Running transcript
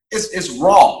it's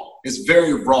raw. It's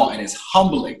very raw and it's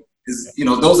humbling.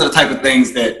 Those are the type of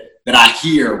things that I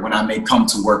hear when I may come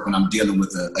to work when I'm dealing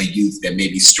with a youth that may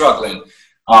be struggling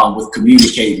with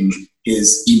communicating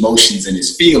his emotions and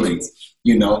his feelings.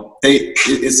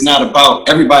 It's not about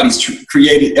everybody's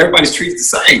treated the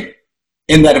same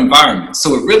in that environment.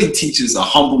 So it really teaches a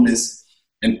humbleness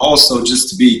and also just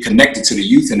to be connected to the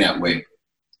youth in that way.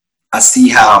 I see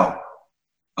how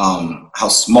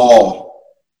small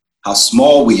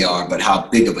we are, but how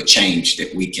big of a change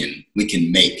that we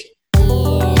can make.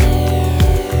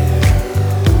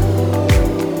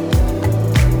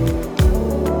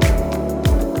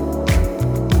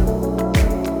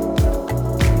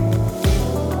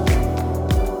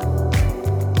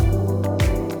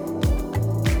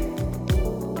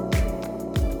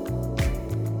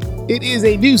 It is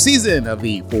a new season of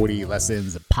the 40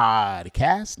 Lessons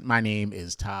podcast. My name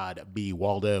is Todd B.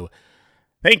 Waldo.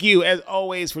 Thank you, as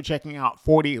always, for checking out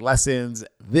 40 Lessons.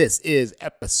 This is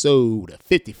episode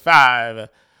 55,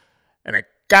 and I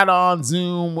got on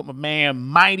Zoom with my man,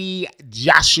 Mighty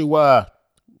Joshua.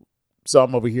 So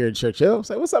I'm over here in Churchill. I was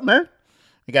like, what's up, man?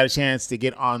 I got a chance to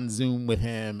get on Zoom with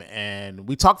him, and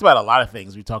we talked about a lot of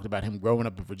things. We talked about him growing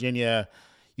up in Virginia.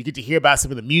 You get to hear about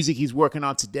some of the music he's working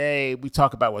on today. We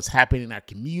talk about what's happening in our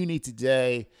community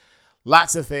today.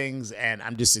 Lots of things, and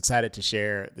I'm just excited to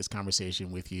share this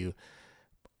conversation with you.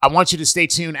 I want you to stay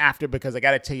tuned after because I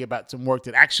got to tell you about some work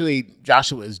that actually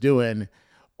Joshua is doing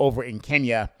over in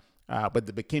Kenya with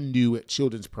the Makindu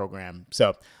Children's Program.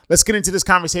 So let's get into this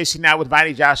conversation now with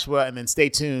Mighty Joshua, and then stay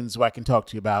tuned so I can talk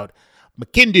to you about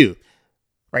Makindu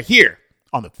right here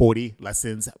on the 40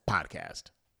 Lessons podcast.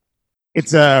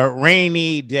 It's a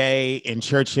rainy day in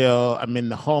Churchill. I'm in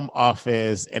the home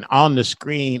office, and on the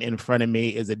screen in front of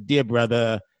me is a dear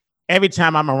brother. Every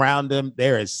time I'm around him,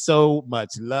 there is so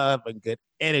much love and good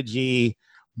energy.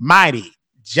 Mighty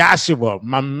Joshua,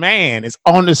 my man, is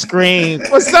on the screen.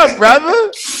 What's up, brother?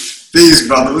 Peace,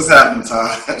 brother. What's happening,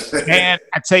 Todd? Man,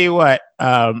 I tell you what.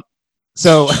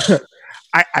 So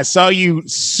I saw you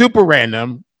super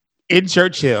random in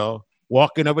Churchill,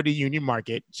 walking over to Union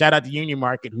Market. Shout out to Union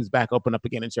Market, who's back open up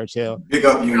again in Churchill. Big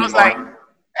up Union Market. Like,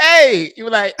 hey, you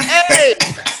were like, hey.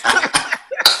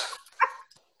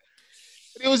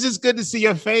 It was just good to see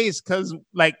your face because,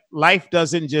 like, life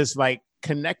doesn't just like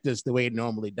connect us the way it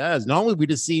normally does. Normally, we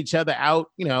just see each other out,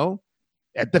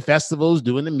 at the festivals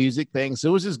doing the music thing. So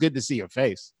it was just good to see your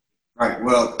face. Right.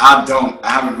 Well, I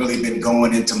haven't really been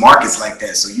going into markets like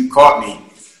that. So you caught me.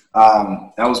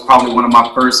 That was probably one of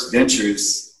my first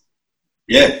ventures.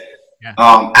 Yeah.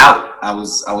 Out. I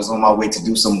was on my way to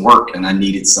do some work and I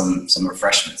needed some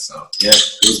refreshment. So yeah,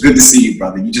 it was good to see you,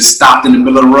 brother. You just stopped in the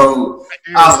middle of the road.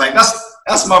 I was like,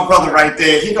 that's my brother right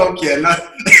there. He don't care nothing.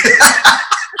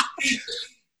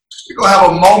 We're gonna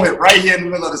have a moment right here in the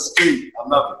middle of the street. I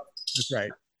love it. That's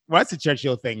right. Well, that's a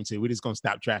Churchill thing too. We're just gonna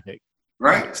stop traffic.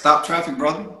 Right. Stop traffic,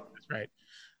 brother. That's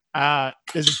right.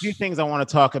 There's a few things I want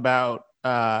to talk about.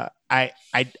 I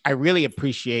really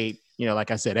appreciate,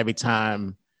 like I said, every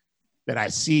time that I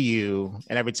see you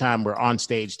and every time we're on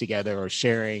stage together or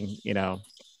sharing, an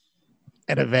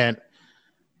event,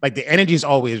 like the energy is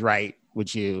always right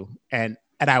with you. And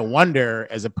I wonder,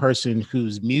 as a person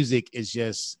whose music is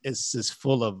just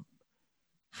full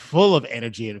of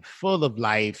energy and full of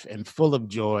life and full of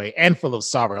joy and full of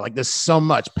sorrow, like there's so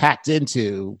much packed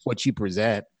into what you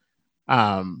present.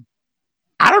 I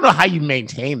don't know how you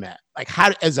maintain that. Like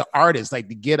how, as an artist, like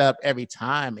to get up every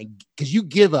time, and because you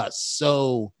give us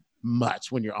so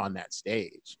much when you're on that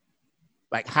stage.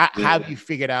 Like how have you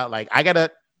figured out, like,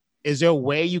 is there a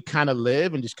way you kind of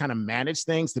live and just kind of manage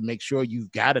things to make sure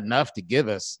you've got enough to give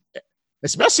us,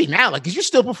 especially now, like, because you're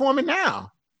still performing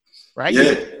now, right?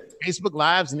 Yeah. Facebook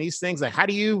Lives and these things. Like, how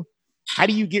do you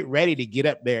get ready to get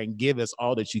up there and give us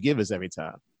all that you give us every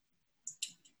time?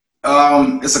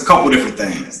 It's a couple different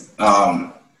things.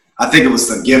 I think it was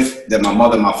the gift that my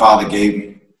mother and my father gave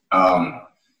me,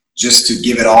 just to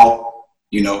give it all.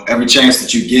 Every chance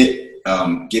that you get,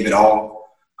 give it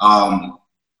all.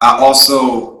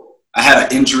 I had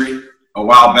an injury a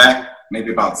while back,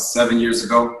 maybe about 7 years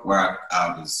ago, where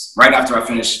I was right after I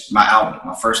finished my album,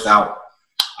 my first album.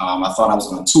 I thought I was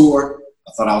going to tour.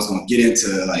 I thought I was going to get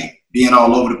into like being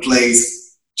all over the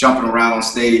place, jumping around on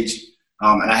stage.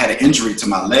 And I had an injury to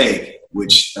my leg,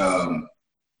 which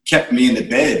kept me in the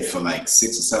bed for like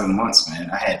 6 or 7 months,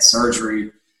 man. I had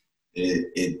surgery.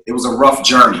 It was a rough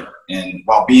journey. And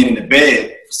while being in the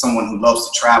bed, for someone who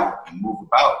loves to travel and move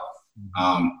about,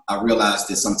 I realized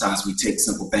that sometimes we take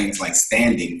simple things like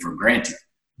standing for granted.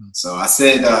 So I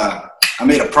said, I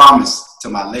made a promise to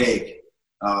my leg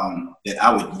that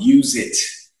I would use it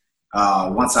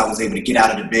Once I was able to get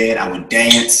out of the bed, I would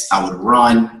dance, I would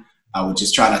run, I would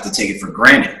just try not to take it for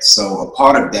granted. So a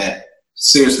part of that,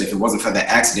 seriously, if it wasn't for that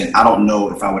accident, I don't know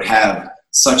if I would have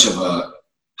such of a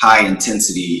high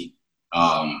intensity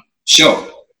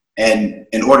show. And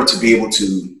in order to be able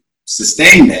to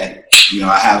sustain that,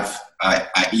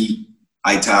 I eat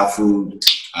ITAL food,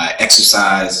 I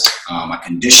exercise, I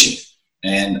condition.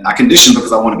 And I condition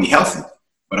because I want to be healthy,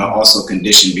 but I also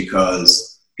condition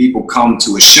because people come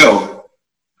to a show,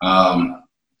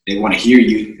 they want to hear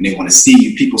you and they want to see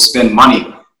you. People spend money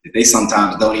that they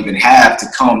sometimes don't even have to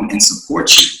come and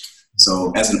support you.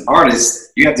 So as an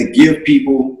artist, you have to give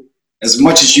people as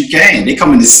much as you can. They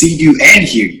come in to see you and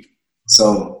hear you.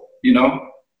 So, you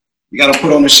got to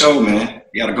put on the show, man.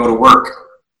 You got to go to work.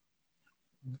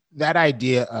 That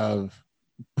idea of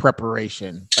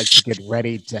preparation, like to get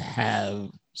ready to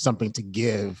have something to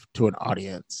give to an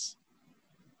audience.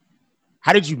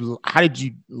 How did you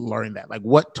learn that? Like,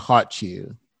 what taught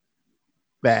you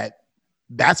that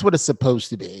that's what it's supposed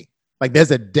to be? Like,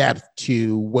 there's a depth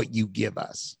to what you give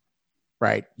us,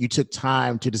 right? You took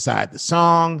time to decide the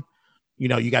song.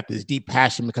 You got this deep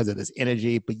passion because of this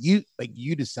energy, but you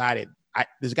decided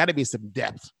there's got to be some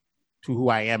depth to who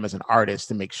I am as an artist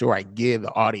to make sure I give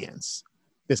the audience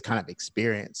this kind of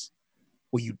experience.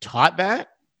 Were you taught that?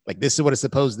 Like, this is what it's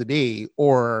supposed to be?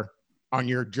 Or on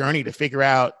your journey to figure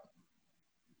out,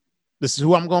 this is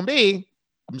who I'm going to be,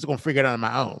 I'm just going to figure it out on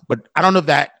my own. But I don't know if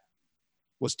that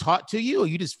was taught to you or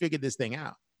you just figured this thing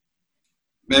out.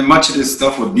 Man, much of this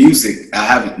stuff with music,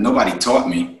 nobody taught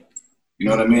me. You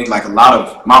know what I mean? Like, a lot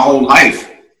of my whole life,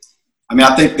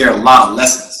 I think there are a lot of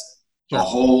lessons. Sure. A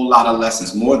whole lot of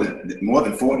lessons, more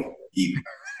than 40 even.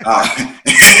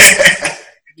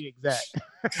 Be exact.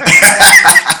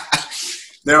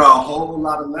 There are a whole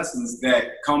lot of lessons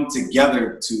that come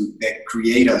together that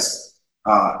create us,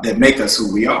 that make us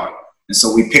who we are. And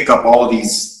so we pick up all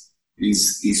these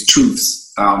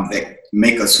truths that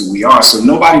make us who we are. So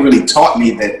nobody really taught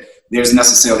me that there's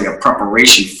necessarily a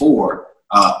preparation for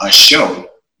a show.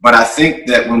 But I think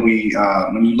that when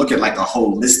you look at like a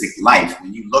holistic life,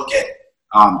 when you look at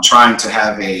trying to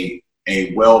have a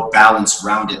well-balanced,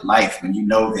 rounded life, when you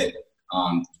know that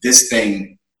this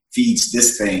thing feeds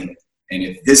this thing, and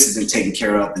if this isn't taken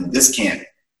care of, then this can't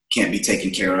be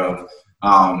taken care of,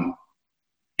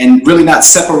 and really not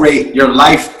separate your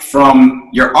life from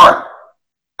your art.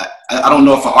 I don't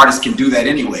know if an artist can do that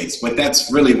anyways, but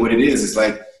that's really what it is. It's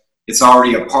like, it's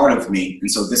already a part of me, and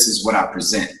so this is what I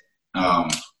present.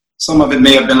 Some of it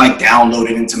may have been like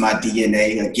downloaded into my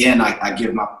DNA. Again, I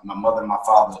give my mother and my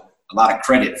father a lot of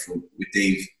credit for what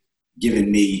they've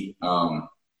given me.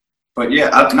 But yeah,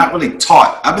 I've not really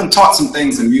taught. I've been taught some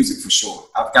things in music for sure.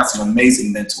 I've got some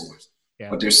amazing mentors,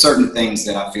 but there's certain things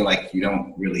that I feel like you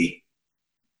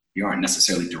aren't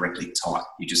necessarily directly taught.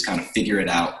 You just kind of figure it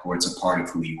out, or it's a part of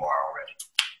who you are already.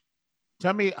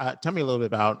 Tell me a little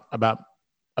bit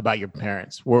about your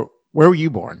parents. Where were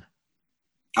you born?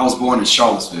 I was born in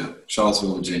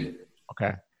Charlottesville, Virginia.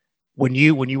 Okay. When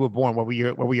you were born, what were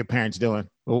your parents doing?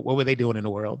 What were they doing in the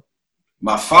world?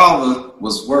 My father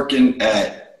was working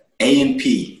at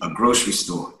A&P, a grocery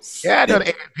store. Yeah, I know the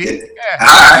A&P. Yeah.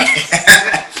 All right.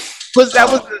 That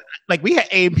was like, we had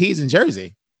A&Ps in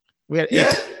Jersey. We had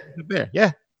A&Ps there.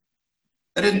 Yeah.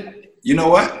 You know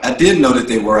what? I did know that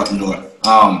they were up north.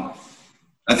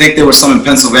 I think there was some in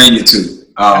Pennsylvania too.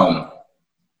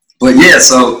 But yeah,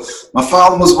 so my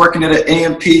father was working at an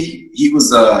A&P. He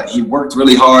worked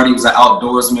really hard. He was an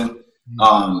outdoorsman.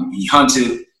 He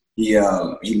hunted. He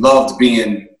loved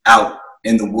being out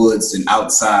in the woods and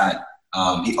outside.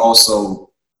 He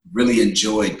also really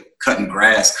enjoyed cutting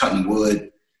grass, cutting wood,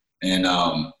 and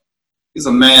he's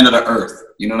a man of the earth.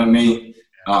 You know what I mean?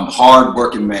 Hard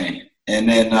working man. And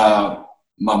then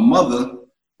my mother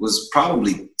was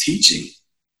probably teaching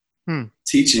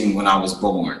when I was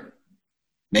born.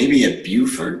 Maybe at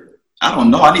Buford. I don't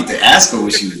know. I need to ask her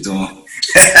what she was doing.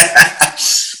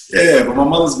 Yeah, but my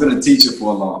mother's been a teacher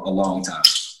for a long time.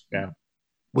 Yeah.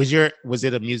 Was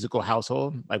it a musical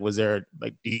household? Like, was there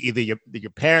like did your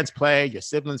parents play, your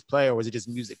siblings play, or was it just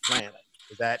music playing?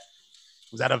 Was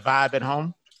that a vibe at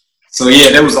home? So yeah,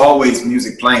 there was always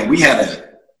music playing. We had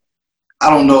I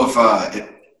don't know if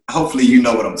hopefully you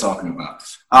know what I'm talking about.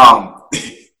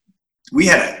 We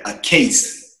had a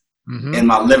case in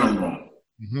my living room.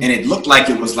 And it looked like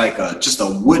it was like just a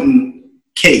wooden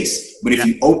case, but if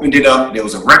you opened it up, there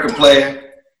was a record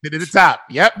player. At the top,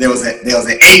 yep. There was an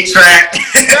 8-track.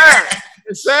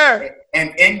 Yes, sir.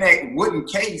 And in that wooden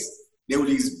case, there were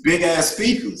these big ass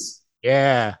speakers.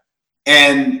 Yeah.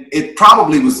 And it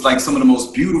probably was like some of the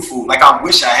most beautiful. Like, I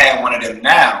wish I had one of them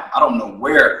now. I don't know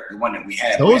where the one that we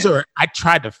had. Those are, I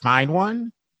tried to find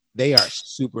one. They are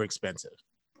super expensive.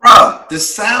 Bruh, the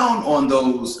sound on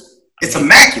those, it's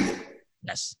immaculate.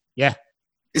 Yes. Yeah.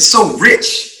 It's so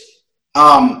rich.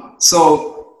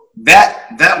 So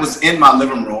that was in my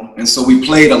living room. And so we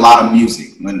played a lot of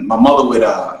music. When my mother would,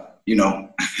 you know,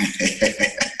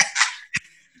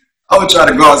 I would try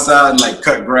to go outside and like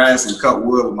cut grass and cut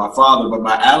wood with my father, but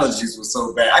my allergies were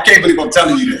so bad. I can't believe I'm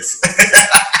telling you this.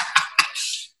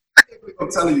 I can't believe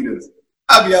I'm telling you this.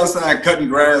 I'd be outside cutting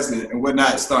grass and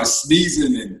whatnot, start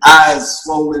sneezing and eyes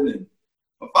swollen, and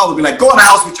my father would be like, "Go in the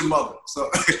house with your mother."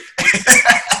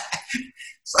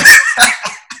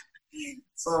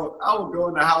 So I would go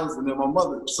in the house, and then my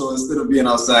mother. So instead of being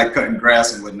outside cutting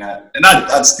grass and whatnot, and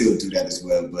I'd still do that as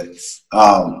well, but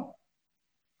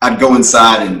I'd go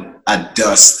inside and I'd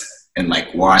dust and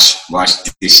like wash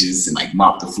dishes and like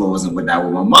mop the floors and whatnot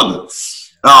with my mother.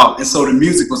 And so the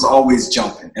music was always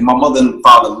jumping, and my mother and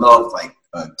father loved like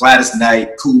Gladys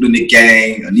Knight, Kool and the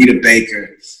Gang, Anita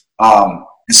Baker. And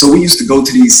so we used to go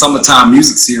to these summertime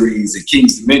music series at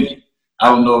King's Dominion. I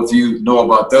don't know if you know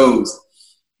about those,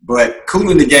 but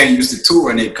Kool and the Gang used to tour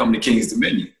and they'd come to King's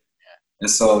Dominion. And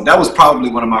so that was probably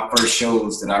one of my first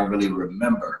shows that I really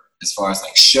remember as far as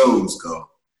like shows go.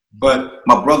 But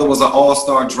my brother was an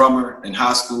all-star drummer in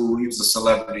high school. He was a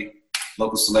celebrity,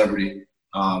 local celebrity.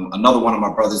 Another one of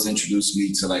my brothers introduced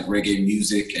me to like reggae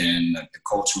music and the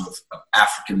culture of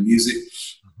African music.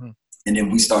 Mm-hmm. And then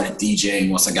we started DJing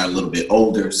once I got a little bit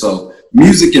older. So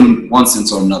music in one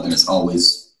sense or another has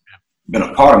always been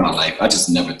a part of my life. I just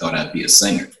never thought I'd be a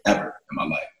singer ever in my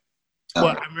life. Well,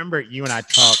 I remember you and I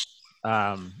talked,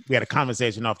 we had a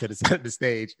conversation off to the side of the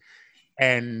stage,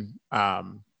 and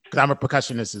because I'm a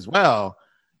percussionist as well.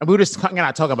 And we were just talking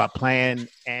about playing,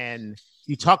 and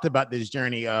you talked about this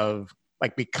journey of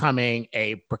like becoming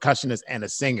a percussionist and a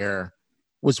singer,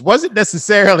 which wasn't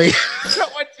necessarily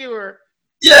what you were.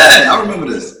 Yeah, I remember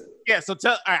this. Yeah, so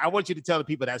I want you to tell the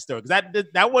people that story, because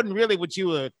that wasn't really what you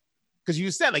were, because you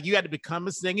said like you had to become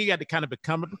a singer, you had to kind of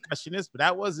become a percussionist, but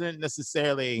that wasn't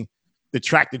necessarily the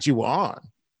track that you were on.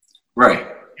 Right.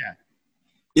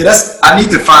 Yeah, I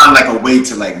need to find like a way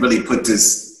to like really put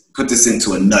this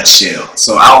into a nutshell.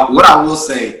 So what I will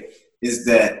say is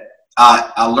that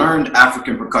I learned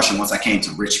African percussion once I came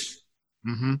to Richmond.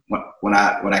 Mm-hmm. When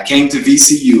I came to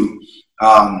VCU,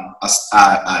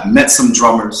 I met some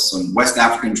drummers, some West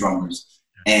African drummers,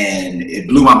 and it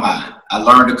blew my mind. I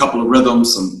learned a couple of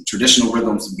rhythms, some traditional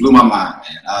rhythms, blew my mind.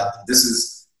 Man, I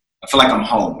feel like I'm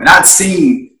home. And I'd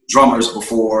seen drummers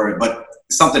before, but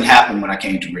something happened when I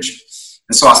came to Richmond.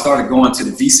 And so I started going to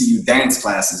the VCU dance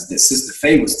classes that Sister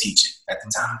Faye was teaching at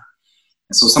the time.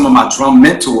 And so some of my drum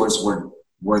mentors were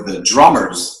the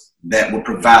drummers that would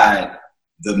provide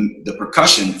the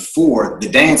percussion for the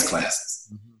dance classes.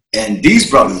 Mm-hmm. And these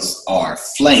brothers are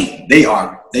flame. They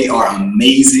are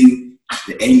amazing.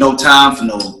 There ain't no time for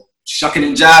no shucking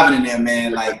and jiving in there,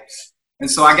 man. Like, and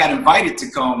so I got invited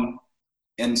to come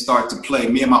and start to play.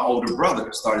 Me and my older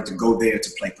brother started to go there to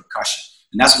play percussion.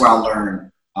 And that's where I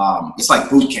learned. It's like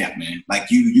boot camp, man. Like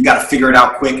you got to figure it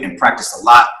out quick and practice a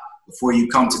lot before you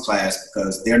come to class,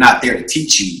 because they're not there to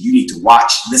teach you. You need to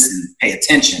watch, listen, pay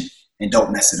attention, and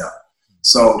don't mess it up.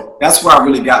 So that's where I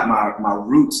really got my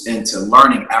roots into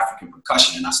learning African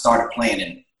percussion. And I started playing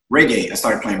in reggae. I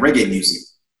started playing reggae music,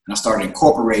 and I started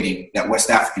incorporating that West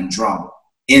African drum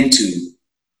into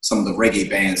some of the reggae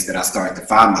bands that I started to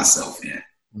find myself in.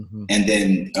 Mm-hmm. And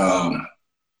then,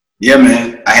 yeah,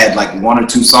 man, I had like one or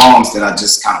two songs that I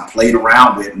just kind of played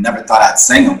around with and never thought I'd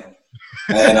sing them.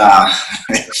 And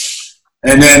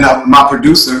and then my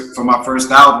producer for my first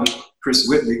album, Chris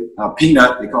Whitley,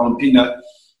 Peanut, they call him Peanut,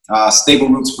 Stable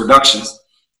Roots Productions.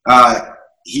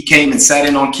 He came and sat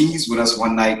in on keys with us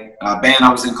one night. A band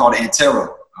I was in called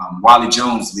Antero, Wally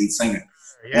Jones, lead singer.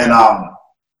 Yeah. And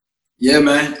yeah,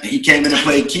 man, and he came in and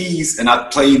played keys, and I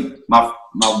played my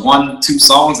 1-2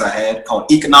 songs I had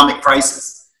called Economic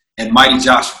Crisis and Mighty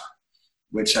Joshua,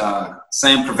 which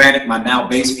Sam Pravanik, my now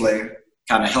bass player,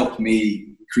 kind of helped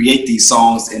me create these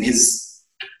songs in his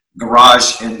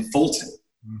garage in Fulton.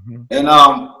 Mm-hmm. And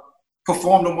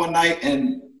performed them one night,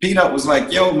 and Peanut was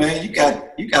like, "Yo, man, you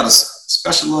got a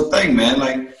special little thing, man.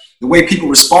 Like the way people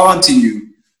respond to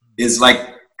you is like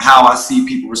how I see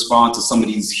people respond to some of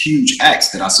these huge acts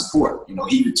that I support. You know,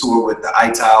 he would tour with the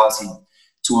Itals, he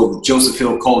toured with Joseph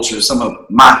Hill Culture, some of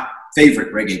my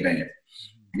favorite reggae band.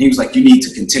 And he was like, you need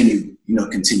to continue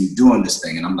doing this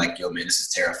thing." And I'm like, "Yo, man, this is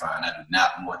terrifying. I do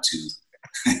not want to."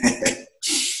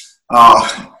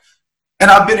 And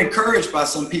I've been encouraged by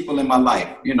some people in my life.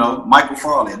 You know, Michael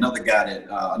Farley, another guy that,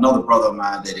 another brother of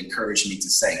mine that encouraged me to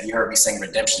sing. He heard me sing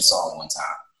Redemption Song one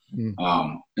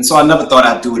time. And so I never thought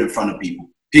I'd do it in front of people.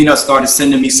 Peanut started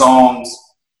sending me songs,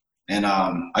 and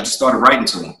I just started writing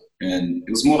to him. And it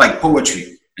was more like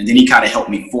poetry. And then he kind of helped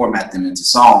me format them into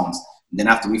songs. And then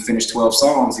after we finished 12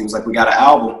 songs, he was like, we got an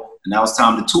album, and now it's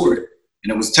time to tour it.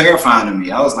 And it was terrifying to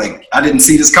me. I was like, I didn't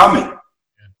see this coming,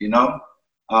 you know?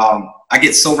 I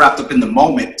get so wrapped up in the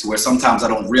moment to where sometimes I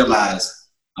don't realize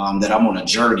that I'm on a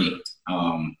journey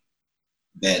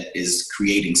that is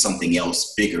creating something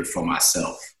else bigger for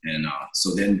myself. And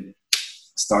so then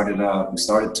we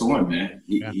started touring, man.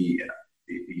 He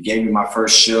gave me my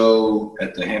first show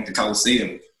at the Hampton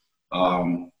Coliseum.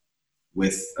 That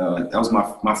was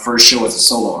my first show as a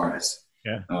solo artist.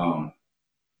 Yeah.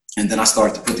 And then I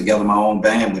started to put together my own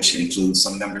band, which includes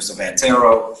some members of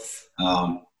Antero.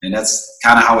 And that's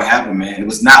kind of how it happened, man. It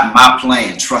was not my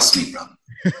plan. Trust me, brother.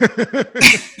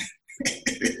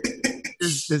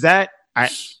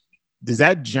 Does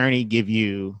that journey give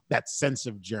you that sense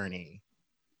of journey?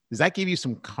 Does that give you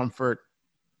some comfort,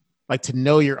 like to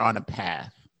know you're on a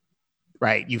path,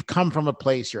 right? You've come from a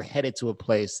place, you're headed to a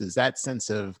place. Does that sense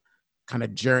of kind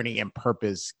of journey and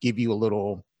purpose give you a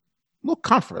little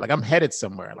comfort? Like, I'm headed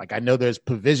somewhere. Like, I know there's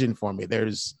provision for me.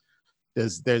 There's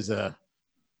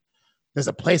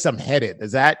a place I'm headed.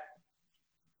 Does that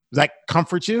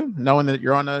comfort you, knowing that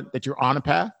you're on a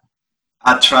path?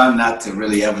 I try not to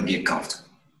really ever get comfortable.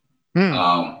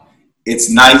 It's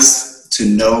nice to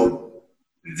know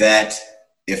that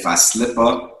if I slip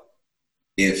up,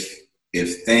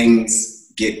 if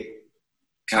things get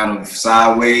kind of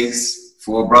sideways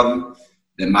for a brother,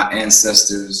 then my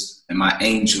ancestors and my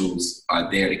angels are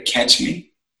there to catch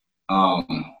me.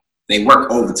 They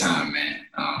work overtime, man.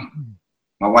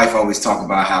 My wife always talk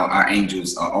about how our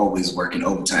angels are always working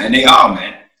overtime, and they are,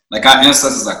 man. Like, our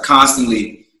ancestors are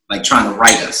constantly like trying to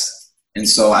write us. And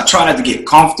so I try not to get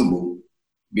comfortable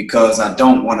because I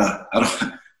don't want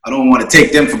to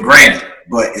take them for granted,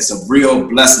 but it's a real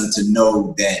blessing to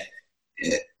know that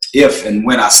if and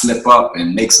when I slip up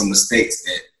and make some mistakes,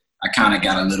 that I kind of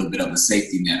got a little bit of a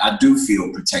safety net. I do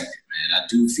feel protected, man. I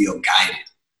do feel guided.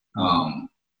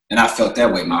 And I felt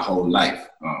that way my whole life.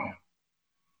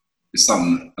 It's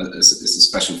a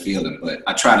special feeling, but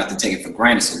I try not to take it for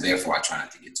granted. So therefore I try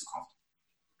not to get too comfortable.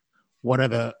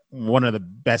 One of the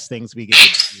best things we get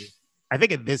to do, I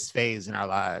think, at this phase in our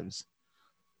lives,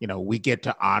 you know, we get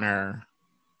to honor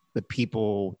the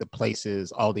people, the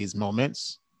places, all these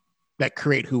moments that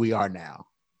create who we are now.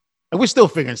 And we're still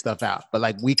figuring stuff out, but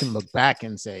like, we can look back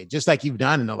and say, just like you've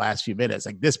done in the last few minutes,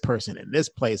 like this person in this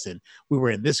place, and we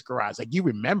were in this garage, like, you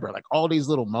remember like all these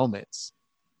little moments.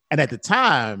 And at the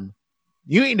time,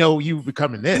 you ain't know you were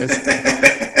becoming this.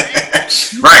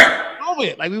 Right.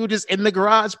 Like, we were just in the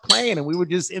garage playing, and we were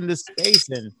just in this space.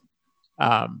 And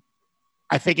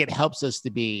I think it helps us to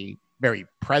be very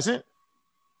present,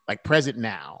 like present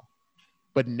now,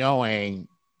 but knowing,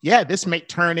 yeah, this may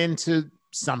turn into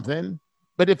something,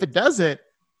 but if it doesn't,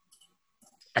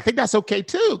 I think that's okay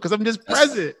too, because I'm just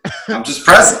present. I'm just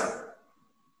present.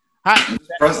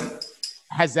 Present.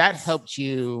 Has that helped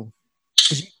you?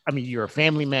 I mean, you're a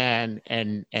family man,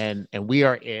 and we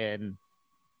are in,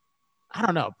 I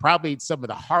don't know, probably some of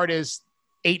the hardest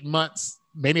 8 months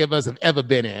many of us have ever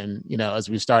been in, you know, as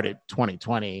we started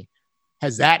 2020.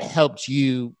 Has that helped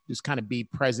you just kind of be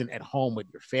present at home with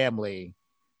your family?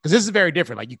 Because this is very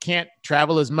different. Like, you can't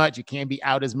travel as much, you can't be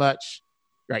out as much,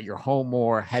 right? You're home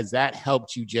more. Has that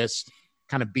helped you just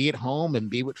kind of be at home and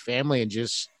be with family and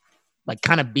just like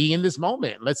kind of be in this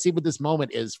moment? Let's see what this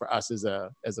moment is for us as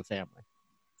a family.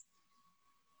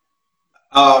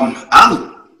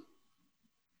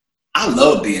 I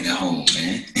love being at home,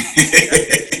 man.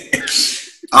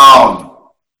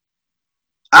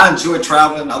 I enjoy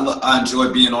traveling. I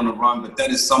enjoy being on the run, but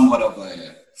that is somewhat of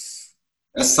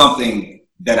that's something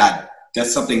that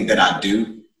I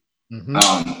do.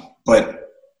 Mm-hmm. But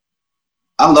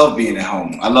I love being at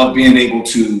home. I love being able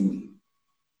to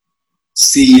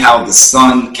see how the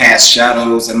sun casts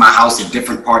shadows in my house at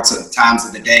different times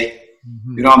of the day.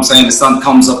 Mm-hmm. You know what I'm saying? The sun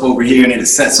comes up over here and then it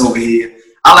sets over here.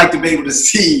 I like to be able to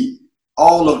see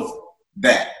all of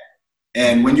that.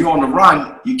 And when you're on the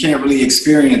run, you can't really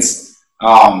experience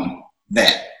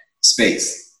that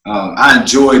space. I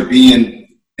enjoy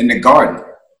being in the garden.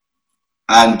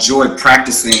 I enjoy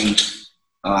practicing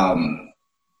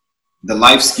the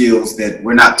life skills that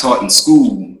we're not taught in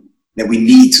school that we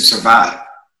need to survive.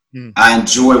 I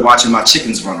enjoy watching my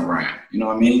chickens run around. You know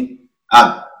what I mean?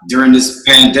 During this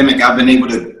pandemic, I've been able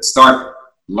to start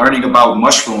learning about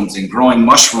mushrooms and growing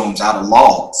mushrooms out of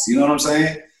logs. You know what I'm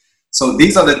saying? So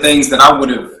these are the things that I would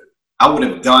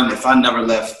have done if I never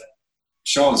left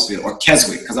Charlottesville or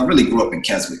Keswick, because I really grew up in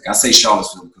Keswick. I say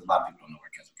Charlottesville because a lot of people don't know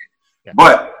where Keswick is. Yeah.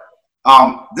 But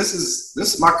this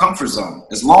is my comfort zone.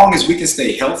 As long as we can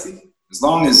stay healthy, as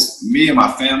long as me and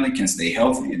my family can stay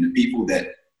healthy and the people that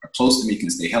are close to me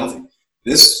can stay healthy,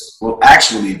 this will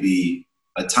actually be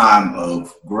a time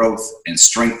of growth and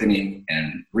strengthening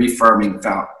and reaffirming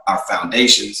our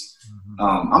foundations.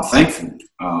 I'm thankful.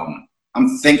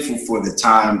 I'm thankful for the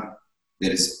time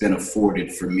that has been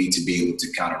afforded for me to be able to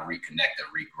kind of reconnect and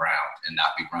reground and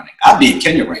not be running. I'd be in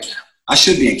Kenya right now. I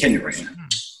should be in Kenya right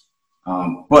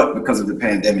now. But because of the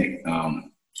pandemic, I'd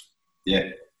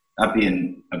be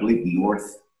in, I believe,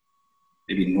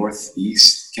 maybe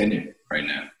northeast Kenya right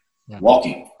now,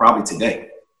 walking probably today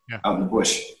out in the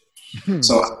bush.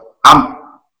 So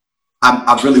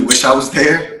I really wish I was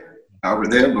there,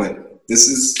 but this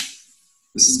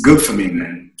is good for me,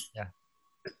 man. Yeah.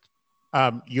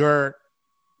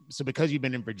 So because you've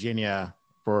been in Virginia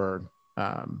for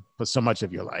so much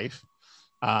of your life,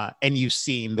 and you've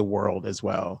seen the world as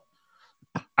well,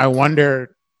 I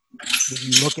wonder, when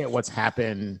you look at what's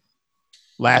happened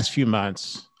last few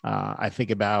months, I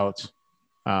think about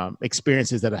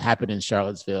experiences that have happened in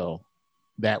Charlottesville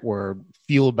that were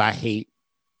fueled by hate,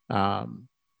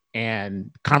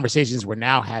 and conversations we're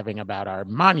now having about our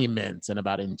monuments and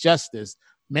about injustice.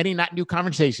 Many not new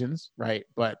conversations, right?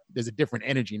 But there's a different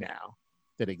energy now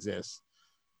that exists.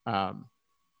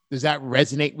 Does that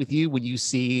resonate with you when you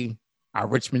see our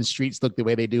Richmond streets look the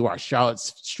way they do, our Charlotte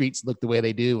streets look the way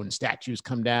they do, and statues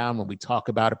come down when we talk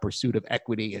about a pursuit of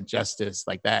equity and justice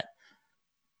like that?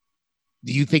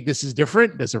 Do you think this is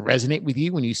different? Does it resonate with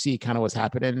you when you see kind of what's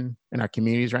happening in our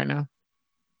communities right now?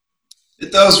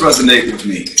 It does resonate with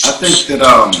me. I think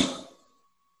that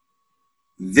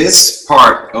this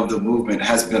part of the movement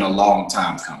has been a long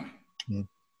time coming.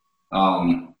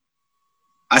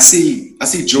 I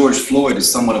see George Floyd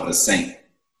as somewhat of a saint,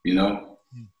 you know,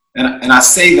 and I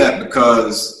say that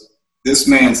because this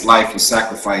man's life was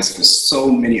sacrificed for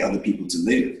so many other people to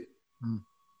live. I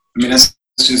mean, that's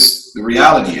just the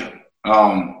reality of it.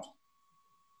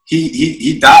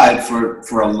 He died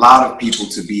for a lot of people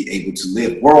to be able to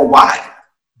live worldwide.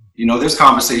 You know, there's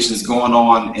conversations going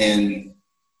on in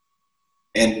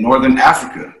Northern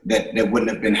Africa that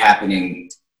wouldn't have been happening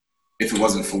if it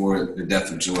wasn't for the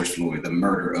death of George Floyd, the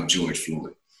murder of George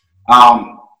Floyd.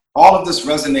 All of this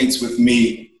resonates with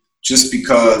me just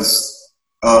because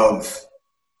I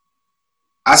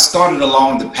started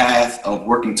along the path of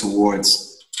working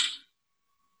towards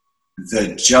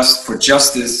for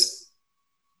justice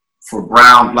for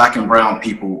Black and brown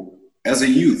people as a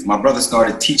youth. My brother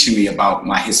started teaching me about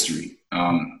my history.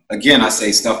 Again, I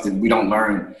say stuff that we don't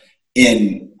learn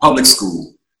in public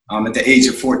school. At the age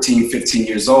of 14, 15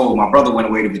 years old, my brother went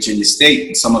away to Virginia State,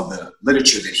 and some of the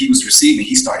literature that he was receiving,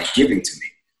 he started giving to me.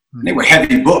 And they were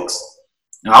heavy books.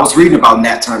 Now, I was reading about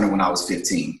Nat Turner when I was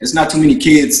 15. There's not too many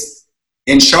kids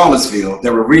in Charlottesville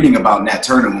that were reading about Nat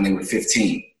Turner when they were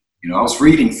 15. You know, I was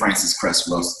reading Francis Cress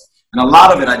Wilson, and a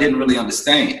lot of it I didn't really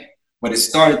understand, but it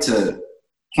started to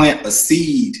plant a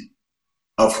seed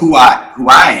of who I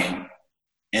am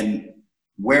and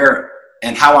where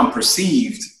and how I'm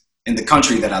perceived in the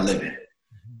country that I live in.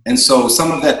 And so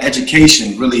some of that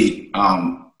education really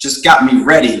just got me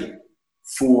ready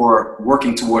for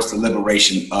working towards the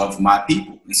liberation of my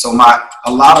people. And so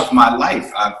a lot of my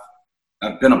life,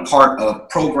 I've been a part of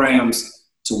programs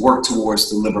to work towards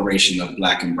the liberation of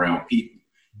Black and brown people.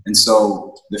 And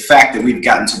so the fact that we've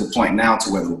gotten to the point now to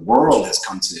where the world has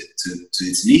come to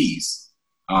its knees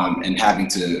and having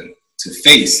to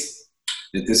face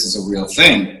that this is a real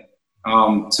thing,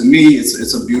 to me,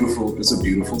 it's a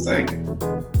beautiful thing.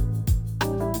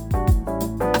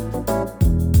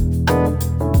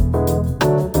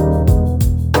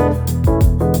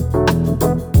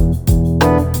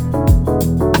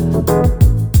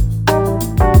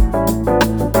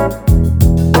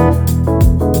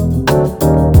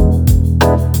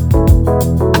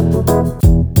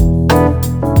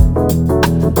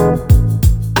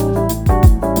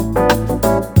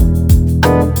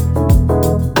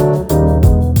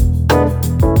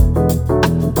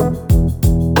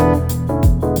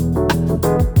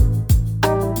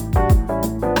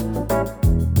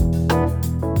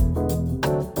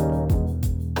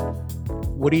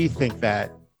 What do you think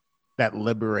that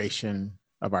liberation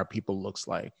of our people looks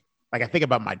like? Like, I think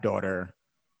about my daughter,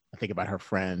 I think about her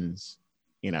friends,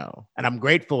 you know, and I'm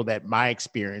grateful that my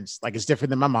experience, like, it's different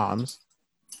than my mom's,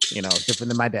 you know, it's different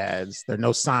than my dad's. There are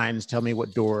no signs tell me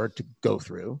what door to go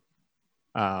through.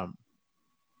 And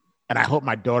I hope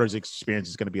my daughter's experience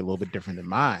is going to be a little bit different than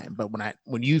mine. But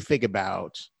when you think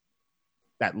about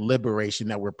that liberation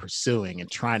that we're pursuing and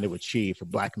trying to achieve for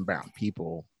Black and brown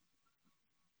people,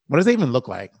 what does it even look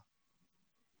like?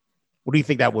 What do you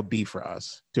think that would be for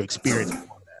us to experience that?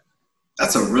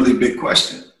 That's a really big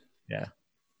question. Yeah.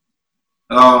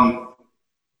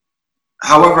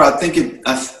 However, I think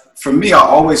for me, I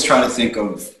always try to think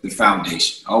of the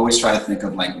foundation. I always try to think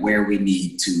of like where we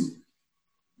need to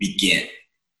begin.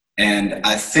 And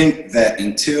I think that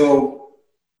until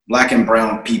Black and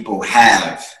brown people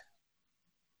have,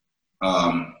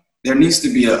 there needs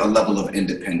to be a level of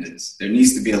independence. There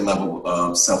needs to be a level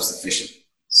of self-sufficiency.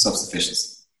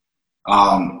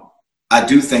 I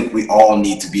do think we all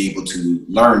need to be able to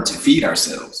learn to feed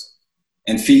ourselves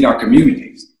and feed our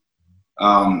communities.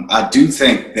 I do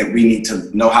think that we need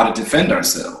to know how to defend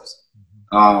ourselves.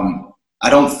 I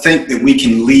don't think that we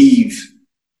can leave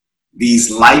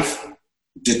these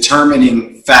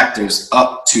life-determining factors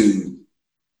up to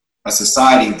a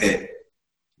society that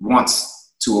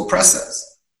wants to oppress us.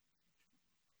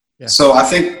 Yeah. So I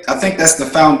think that's the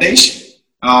foundation.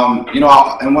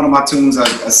 In one of my tunes, I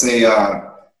say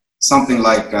something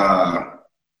like,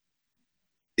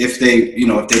 if they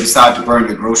decide to burn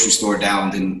your grocery store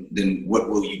down, then what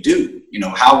will you do?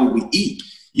 How will we eat?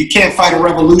 You can't fight a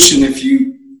revolution if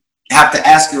you have to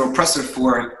ask your oppressor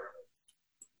for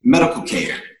medical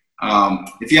care.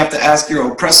 If you have to ask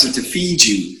your oppressor to feed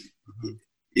you,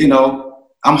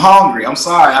 I'm hungry. I'm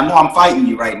sorry. I know I'm fighting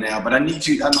you right now, but I need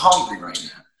you. I'm hungry right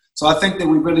now. So I think that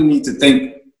we really need to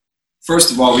think,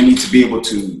 first of all, we need to be able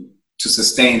to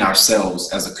sustain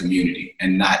ourselves as a community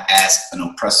and not ask an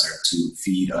oppressor to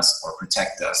feed us or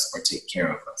protect us or take care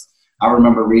of us. I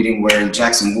remember reading where in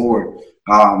Jackson Ward,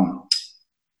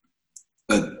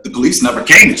 the police never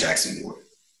came to Jackson Ward,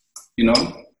 in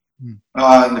the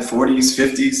 40s,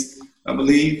 50s, I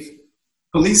believe.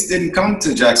 Police didn't come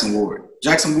to Jackson Ward.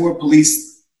 Jackson Ward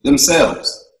policed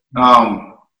themselves.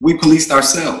 We policed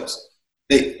ourselves.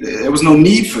 There was no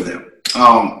need for them.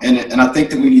 And I think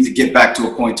that we need to get back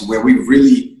to a point to where we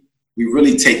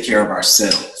really take care of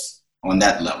ourselves on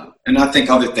that level. And I think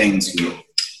other things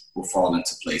will fall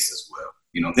into place as well.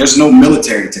 There's no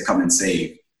military to come and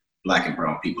save Black and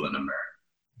brown people in America.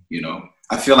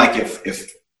 I feel like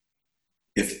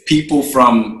if people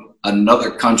from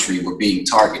another country were being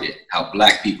targeted, how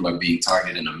Black people are being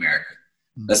targeted in America,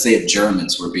 let's say if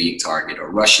Germans were being targeted or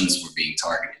Russians were being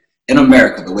targeted in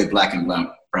America, the way Black and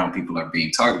brown people are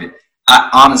being targeted, I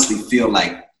honestly feel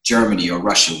like Germany or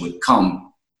Russia would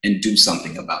come and do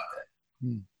something about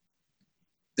that.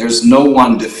 There's no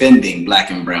one defending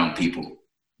Black and brown people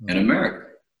in America.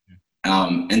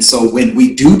 And so when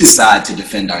we do decide to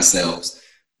defend ourselves,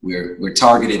 we're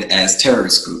targeted as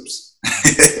terrorist groups.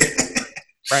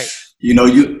 Right. You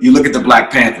look at the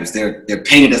Black Panthers, they're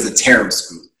painted as a terrorist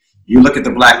group. You look at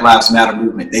the Black Lives Matter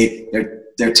movement,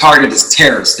 they're targeted as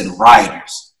terrorists and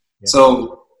rioters. Yeah.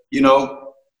 So,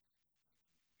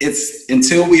 it's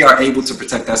until we are able to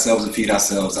protect ourselves and feed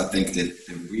ourselves, I think that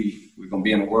we're going to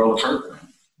be in a world of hurt.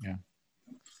 Yeah.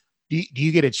 Do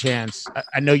you get a chance?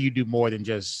 I know you do more than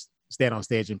just stand on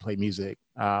stage and play music.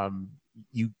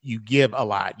 You give a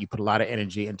lot. You put a lot of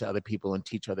energy into other people and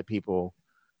teach other people.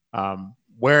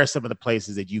 Where are some of the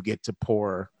places that you get to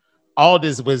pour all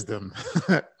this wisdom,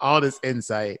 all this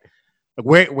insight?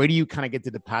 Where do you kind of get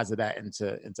to deposit that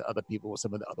into other people with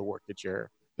some of the other work that you're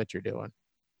doing?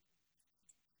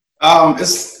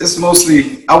 It's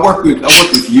mostly I work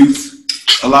with youth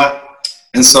a lot,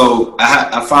 and so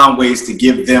I found ways to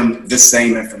give them the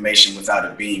same information without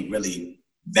it being really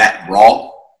that raw.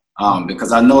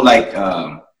 Because I know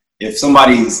if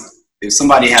somebody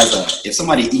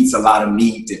eats a lot of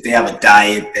meat, if they have a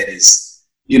diet that is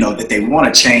that they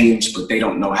want to change but they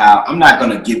don't know how, I'm not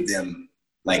gonna give them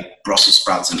like Brussels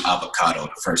sprouts and avocado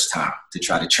the first time to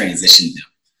try to transition them.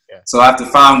 Yeah. So I have to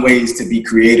find ways to be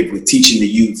creative with teaching the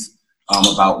youth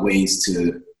about ways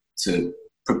to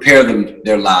prepare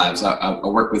their lives. I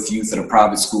work with youth at a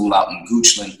private school out in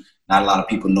Goochland. Not a lot of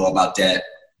people know about that.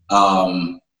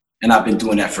 And I've been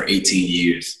doing that for 18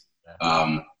 years.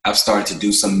 I've started to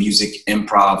do some music,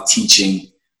 improv,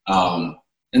 teaching.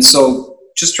 And so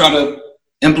just try to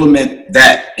implement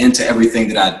that into everything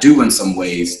that I do in some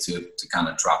ways to kind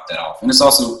of drop that off. And it's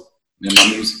also in my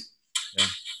music. Yeah.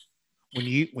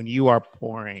 When you are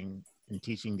pouring and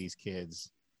teaching these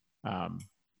kids,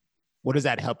 what is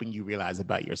that helping you realize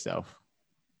about yourself?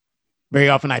 Very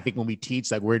often, I think when we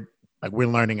teach, we're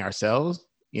learning ourselves.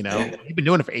 You've been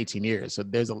doing it for 18 years, so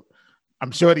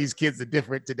I'm sure these kids are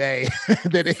different today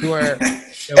than they were.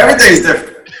 Everything's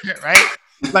different, right?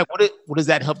 What is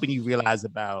that helping you realize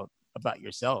about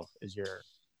yourself as you're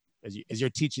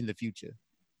teaching the future?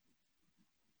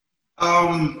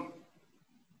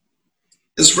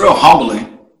 it's real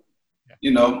humbling.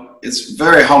 You know, it's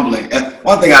very humbling. And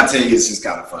one thing I tell you is just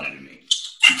kind of funny to me.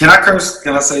 Can I curse?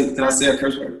 Can I say a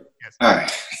curse word? Yes. All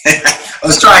right.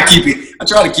 I try to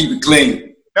keep it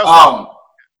clean.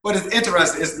 But it's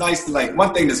interesting. It's nice to, like,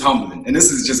 one thing that's humbling, and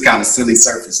this is just kind of silly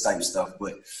surface type stuff,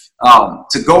 but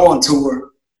to go on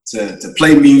tour, to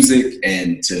play music,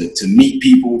 and to meet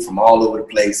people from all over the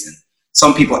place, and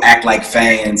some people act like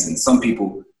fans, and some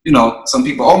people,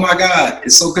 oh my God,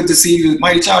 it's so good to see you,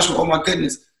 Mighty Joshua. Oh my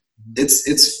goodness.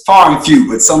 It's far and few,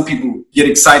 but some people get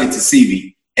excited to see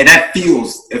me, and it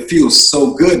feels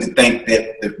so good to think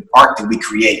that the art that we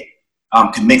create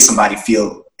can make somebody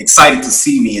feel excited to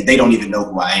see me, and they don't even know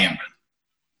who I am.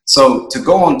 So to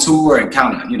go on tour and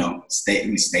kind of, we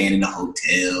staying in the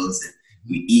hotels, and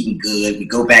we eating good, we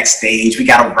go backstage, we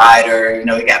got a rider,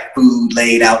 we got food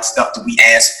laid out, stuff that we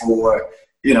asked for,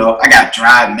 I got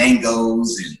dried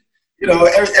mangoes and,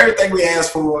 everything we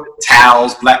asked for,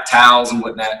 towels, black towels and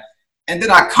whatnot. And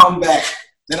then I come back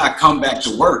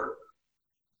to work.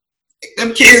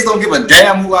 Them kids don't give a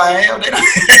damn who I am. They don't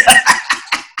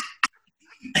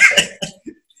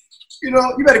you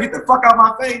better get the fuck out of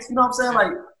my face. You know what I'm saying?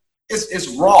 Like, it's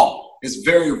raw. It's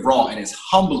very raw, and it's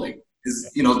humbling.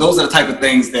 Those are the type of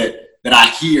things that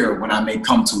I hear when I may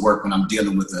come to work when I'm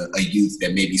dealing with a youth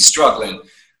that may be struggling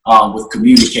with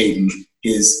communicating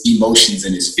his emotions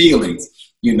and his feelings.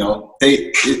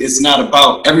 It's not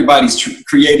about everybody's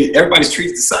treated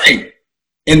the same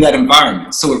in that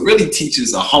environment. So it really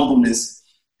teaches a humbleness,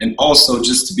 and also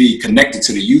just to be connected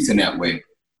to the youth in that way.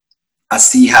 I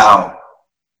see how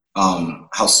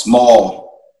small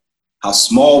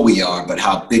we are, but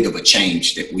how big of a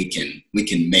change that we can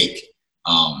make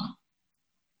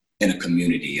in a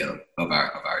community of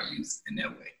our youth in that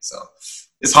way. So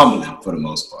it's humbling for the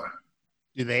most part.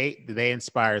 Do they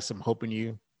inspire some hope in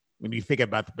you when you think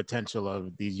about the potential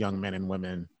of these young men and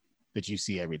women that you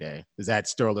see every day? Does that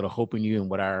stir a little hope in you? And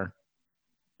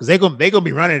because they're gonna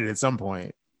be running it at some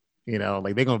point,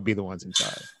 like they're gonna be the ones in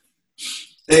charge.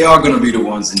 They are going to be the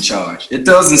ones in charge. It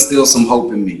does instill some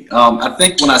hope in me. I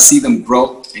think when I see them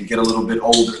grow and get a little bit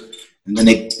older, and then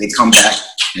they come back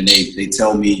and they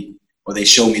tell me, or they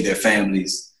show me their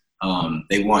families,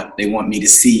 they want me to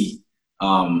see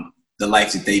the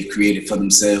life that they've created for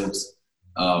themselves.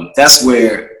 That's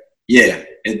where,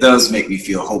 it does make me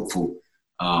feel hopeful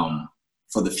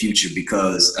for the future,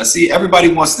 because I see everybody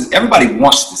wants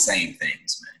the same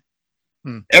things,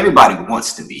 man. Everybody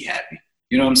wants to be happy.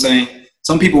 You know what I'm saying?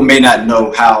 Some people may not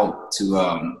know how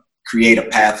to create a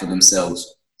path for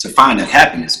themselves to find that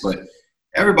happiness, but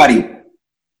everyone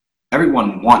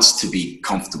wants to be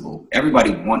comfortable.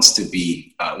 Everybody wants to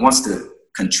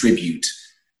contribute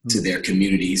to their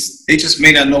communities. They just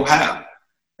may not know how.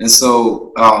 And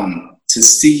so to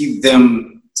see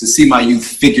my youth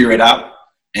figure it out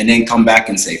and then come back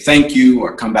and say thank you,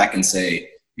 or come back and say,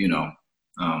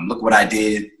 look what I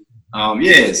did.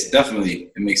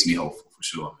 It makes me hopeful for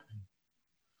sure.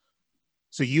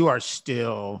 So you are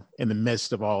still in the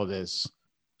midst of all of this,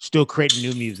 still creating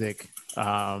new music.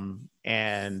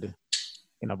 And,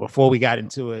 before we got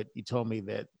into it, you told me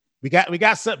that we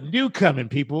got something new coming,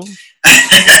 people.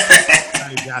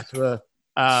 Joshua,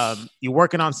 you're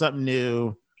working on something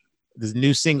new. This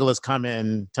new single is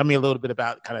coming. Tell me a little bit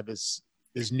about kind of this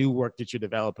new work that you're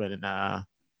developing.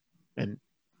 And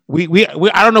we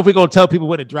I don't know if we're gonna tell people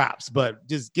when it drops, but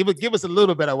just give us a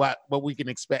little bit of what we can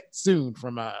expect soon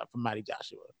from Mighty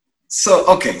Joshua. So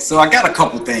I got a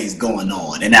couple things going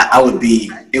on, and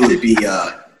it would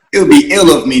be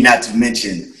ill of me not to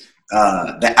mention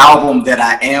the album that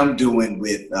I am doing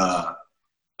with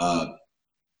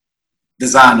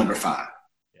Design Number 5.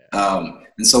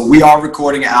 And so we are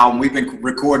recording an album. We've been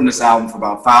recording this album for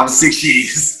about 5 or 6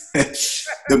 years.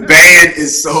 The band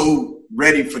is so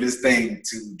ready for this thing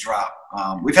to drop.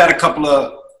 We've had a couple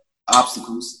of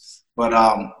obstacles, but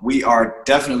we are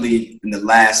definitely in the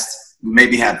last, we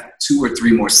maybe have 2 or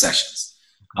 3 more sessions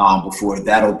before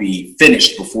that'll be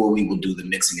finished, before we will do the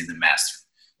mixing and the mastering.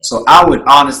 So I would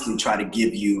honestly try to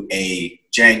give you a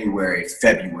January,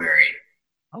 February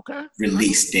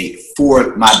release date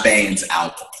for my band's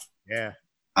album. Yeah.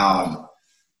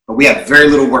 But we have very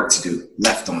little work to do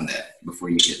left on that before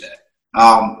you get that.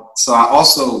 So I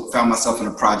also found myself in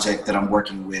a project that I'm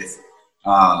working with.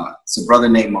 It's a brother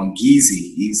named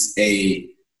Mongizi. He's a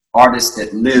artist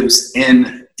that lives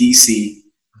in DC.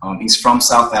 He's from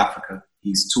South Africa.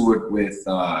 He's toured with,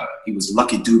 he was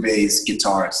Lucky Dube's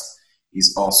guitarist.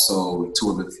 He's also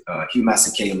toured with Hugh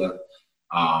Masekela,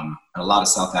 and a lot of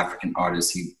South African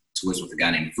artists. He tours with a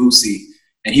guy named Vusi,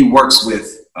 and he works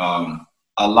with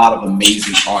a lot of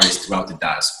amazing artists throughout the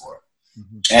diaspora.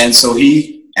 Mm-hmm. And so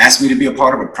he asked me to be a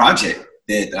part of a project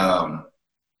that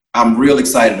I'm real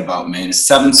excited about, man. It's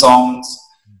 7 songs.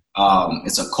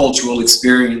 It's a cultural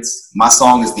experience. My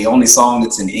song is the only song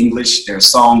that's in English. There are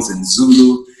songs in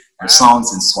Zulu, there are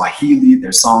songs in Swahili, there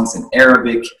are songs in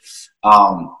Arabic,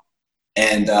 and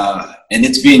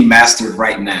it's being mastered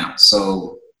right now.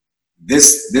 So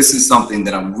this is something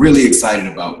that I'm really excited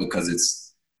about because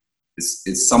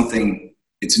it's something.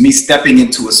 It's me stepping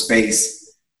into a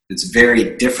space that's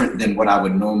very different than what I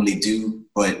would normally do,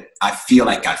 but I feel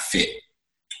like I fit.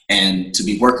 And to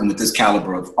be working with this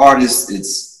caliber of artists,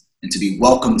 and to be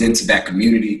welcomed into that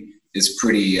community is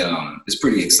pretty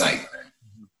exciting.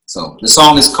 So the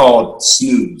song is called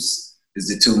 "Snooze," is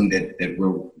the tune that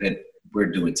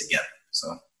we're doing together.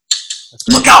 So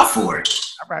look out for it.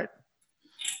 All right.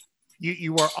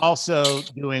 You are also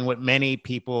doing what many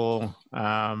people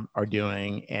are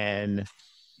doing, and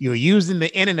you're using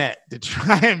the internet to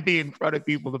try and be in front of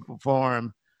people to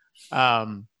perform.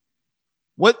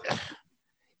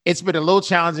 It's been a little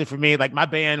challenging for me. Like my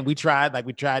band, we tried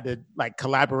to like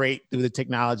collaborate through the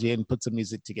technology and put some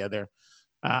music together.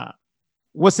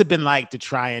 What's it been like to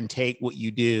try and take what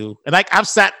you do? And like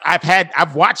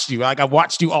I've watched you. Like I've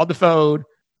watched you on the phone,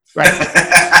 right?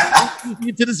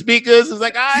 To the speakers. It's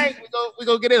like, all right, we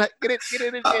go get it.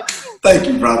 Thank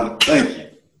you, brother. Thank you.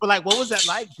 But like, what was that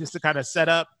like just to kind of set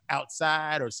up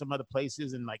outside or some other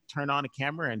places and like turn on a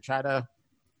camera and try to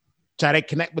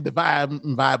connect with the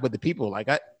vibe with the people? Like,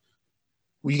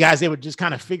 were you guys able to just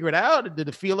kind of figure it out? Did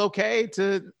it feel okay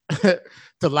to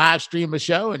to live stream a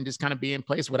show and just kind of be in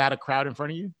place without a crowd in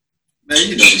front of you? Man,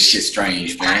 you know this shit's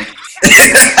strange, man.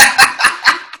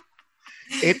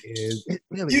 It is. It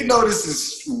really you know this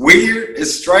is weird.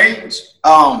 It's strange.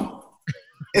 I'll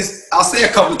say a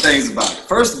couple of things about it.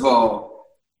 First of all,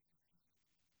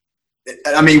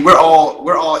 I mean, we're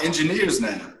all engineers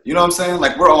now. You know what I'm saying?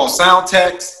 Like we're all sound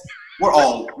techs. We're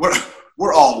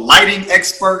all lighting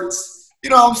experts. You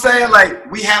know what I'm saying?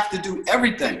 Like we have to do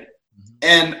everything.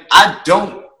 And I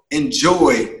don't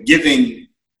enjoy giving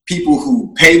people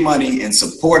who pay money and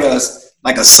support us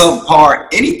like a subpar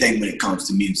anything when it comes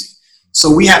to music. So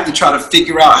we have to try to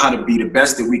figure out how to be the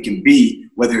best that we can be,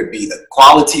 whether it be the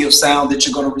quality of sound that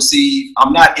you're going to receive.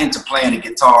 I'm not into playing a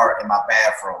guitar in my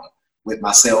bathroom with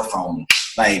my cell phone,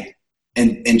 like,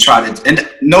 and try to, and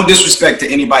no disrespect to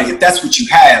anybody. If that's what you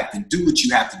have, then do what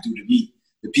you have to do to meet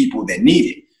the people that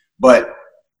need it. But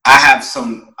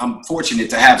I'm fortunate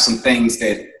to have some things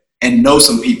and know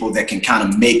some people that can kind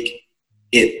of make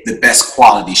it the best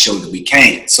quality show that we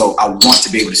can. So I want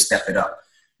to be able to step it up.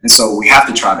 And so we have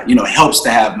to try to, it helps to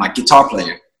have my guitar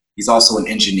player. He's also an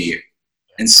engineer.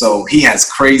 And so he has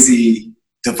crazy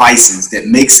devices that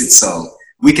makes it so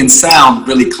we can sound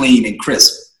really clean and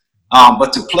crisp.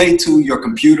 But to play to your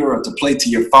computer or to play to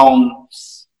your phone,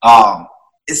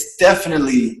 it's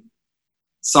definitely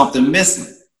something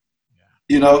missing.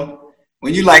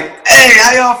 When you're like, hey,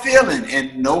 how y'all feeling?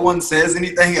 And no one says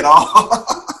anything at all.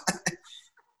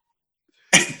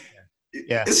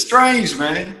 Yeah. It's strange,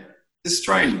 man. It's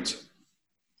strange.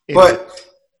 But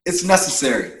it's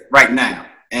necessary right now.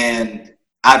 And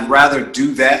I'd rather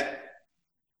do that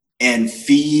and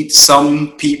feed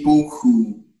some people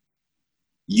who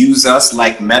use us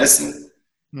like medicine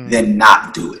than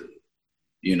not do it.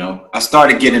 I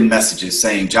started getting messages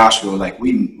saying, Joshua, like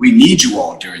we need you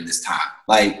all during this time.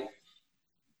 Like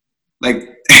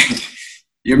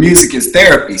your music is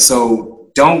therapy. So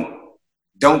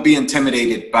don't be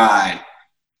intimidated by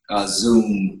a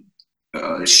Zoom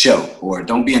show, or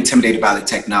don't be intimidated by the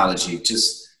technology.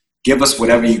 Just give us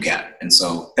whatever you got. And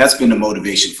so that's been the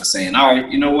motivation for saying, all right,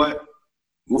 you know what?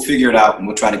 We'll figure it out and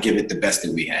we'll try to give it the best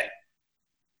that we had.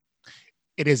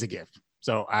 It is a gift.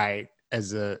 So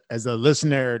as a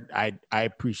listener, I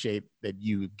appreciate that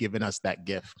you've given us that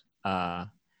gift. Thank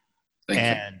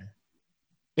you.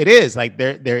 It is like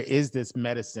there is this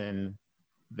medicine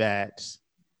that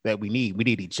we need. We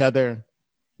need each other.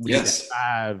 We need that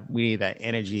vibe. We need that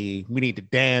energy. We need to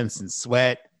dance and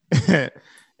sweat. And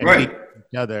right. We need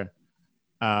each other.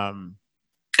 And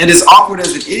as awkward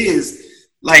as it is,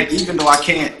 like even though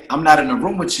I'm not in a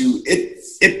room with you,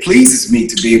 it pleases me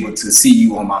to be able to see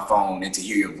you on my phone and to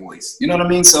hear your voice. You know what I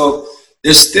mean? So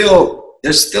there's still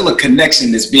a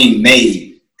connection that's being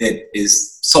made that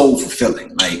is soul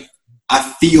fulfilling. Like I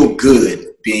feel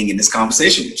good being in this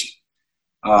conversation with you.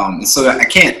 And so I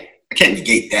can't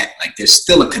negate that. Like there's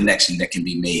still a connection that can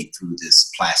be made through this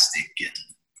plastic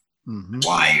and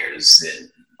wires and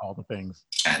all the things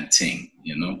and ting,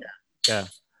 Yeah.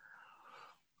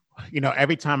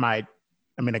 Every time I'm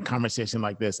in a conversation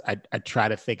like this, I try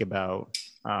to think about,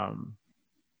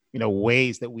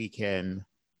 ways that we can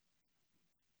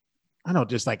I don't know,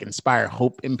 just like inspire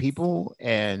hope in people.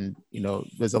 And,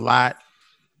 there's a lot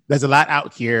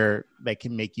out here that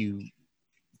can make you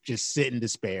just sit in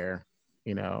despair,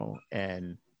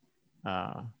 and,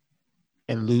 uh,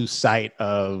 and lose sight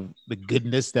of the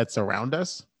goodness that's around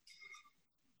us.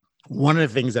 One of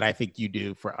the things that I think you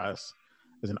do for us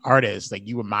as an artist, like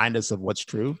you remind us of what's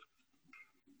true.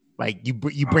 Like you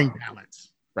bring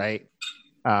balance, right?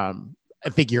 I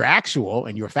think you're actual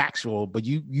and you're factual, but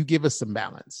you give us some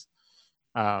balance.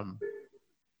 Um,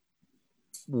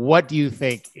 what do you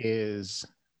think is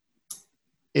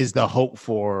the hope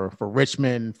for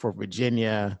Richmond, for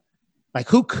Virginia? Like,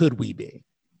 who could we be?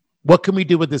 What can we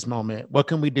do with this moment? What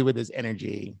can we do with this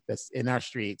energy that's in our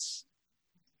streets?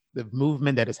 The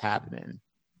movement that is happening.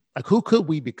 Like, who could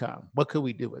we become? What could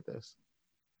we do with this?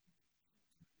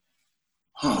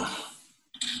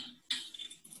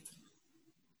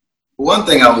 One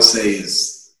thing I would say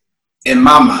is, in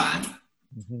my mind,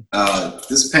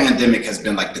 this pandemic has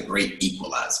been like the great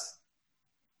equalizer.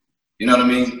 You know what I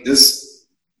mean? This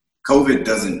COVID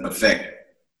doesn't affect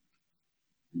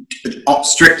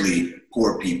strictly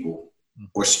poor people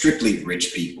or strictly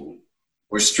rich people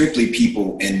or strictly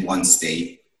people in one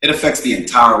state. It affects the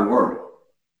entire world.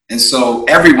 And so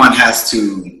everyone has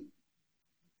to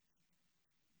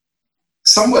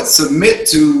somewhat submit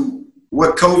to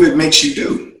what COVID makes you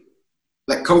do.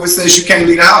 Like COVID says you can't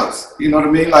leave the house, you know what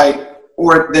I mean? Like,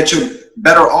 or that you're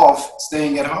better off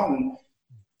staying at home.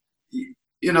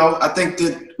 You know, I think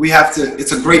that we have to,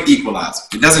 it's a great equalizer.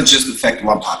 It doesn't just affect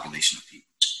one population of people.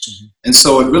 And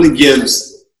so it really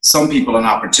gives some people an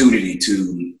opportunity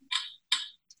to,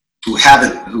 who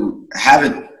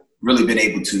haven't really been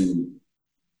able to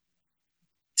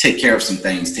take care of some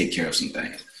things.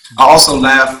 I also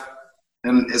laugh,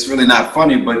 and it's really not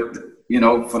funny, but you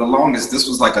know, for the longest, this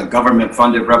was like a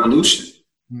government-funded revolution.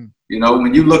 You know,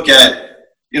 when you look at,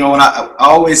 you know, when I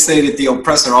always say that the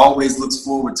oppressor always looks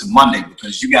forward to Monday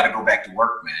because you got to go back to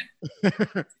work,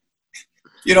 man.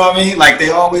 You know what I mean? Like they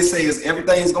always say is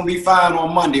everything's going to be fine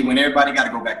on Monday when everybody got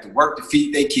to go back to work to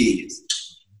feed their kids.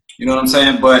 You know what I'm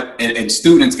saying? But, and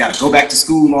students got to go back to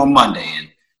school on Monday and,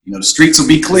 you know, the streets will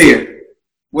be clear.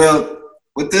 Well,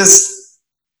 with this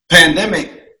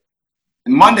pandemic,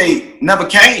 Monday never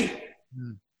came.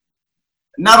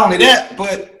 Not only that,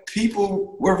 but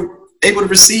people were able to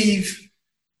receive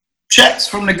checks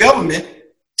from the government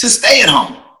to stay at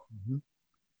home.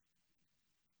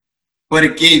 But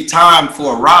it gave time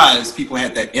for a rise. People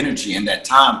had that energy and that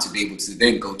time to be able to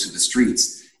then go to the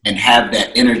streets and have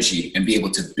that energy and be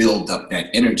able to build up that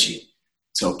energy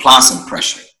to apply some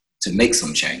pressure, to make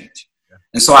some change.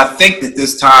 And so I think that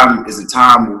this time is a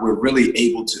time where we're really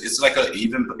able to, it's like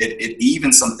it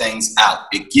evens some things out.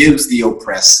 It gives the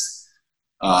oppressed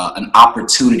an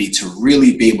opportunity to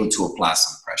really be able to apply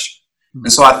some pressure.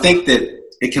 And so I think that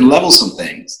it can level some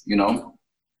things, you know.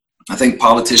 I think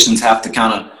politicians have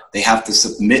to they have to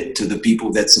submit to the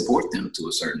people that support them to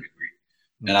a certain degree.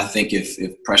 And I think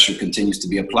if pressure continues to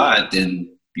be applied,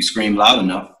 then you scream loud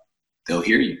enough, they'll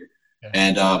hear you.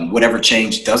 And whatever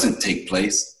change doesn't take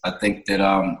place, I think that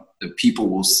the people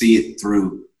will see it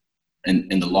through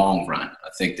in the long run. I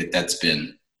think that that's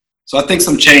been, so I think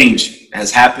some change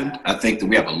has happened. I think that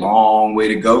we have a long way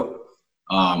to go.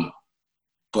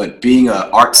 But being an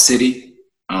art city,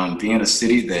 being a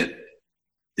city that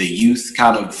the youth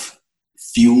kind of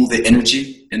fuel the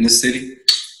energy in this city,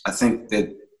 I think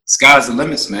that sky's the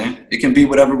limits, man. It can be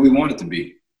whatever we want it to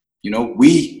be. You know,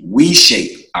 we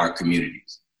shape our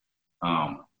communities.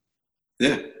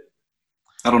 Yeah.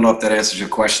 I don't know if that answers your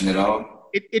question at all.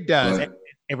 It does.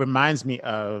 It reminds me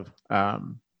of,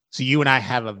 so you and I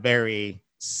have a very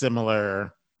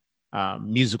similar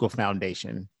musical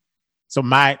foundation. So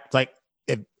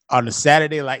if on a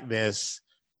Saturday like this,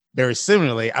 very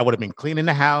similarly, I would have been cleaning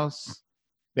the house.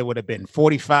 There would have been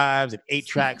 45s and 8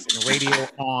 tracks and radio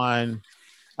on.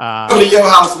 Go to your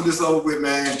house when it's over with,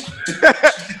 man.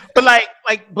 but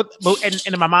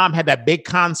and my mom had that big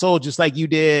console just like you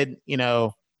did, you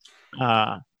know.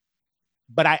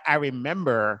 But I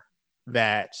remember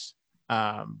that.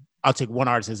 I'll take one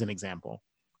artist as an example.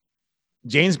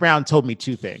 James Brown told me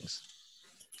 2 things.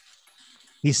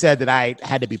 He said that I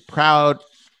had to be proud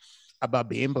about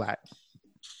being Black.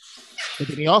 But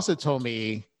then he also told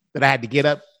me that I had to get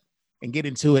up and get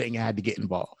into it and I had to get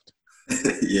involved.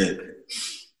 Yeah.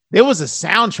 There was a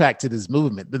soundtrack to this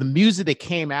movement. The music that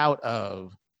came out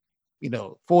of, you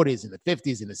know, 40s and the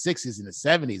 50s and the 60s and the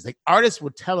 70s, like artists were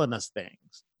telling us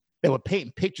things. They were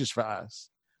painting pictures for us.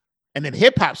 And then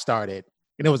hip hop started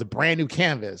and it was a brand new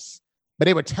canvas, but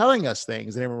they were telling us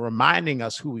things and they were reminding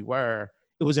us who we were.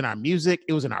 It was in our music.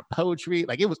 It was in our poetry.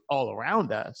 Like it was all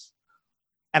around us.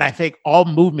 And I think all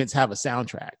movements have a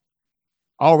soundtrack.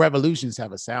 All revolutions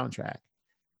have a soundtrack.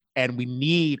 And we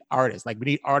need artists. Like we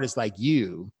need artists like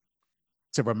you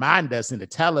to remind us and to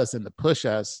tell us and to push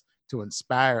us, to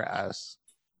inspire us.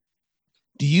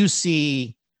 Do you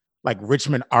see like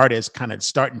Richmond artists kind of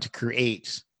starting to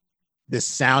create this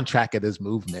soundtrack of this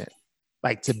movement,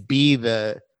 like to be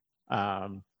the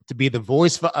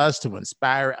voice for us, to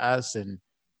inspire us, and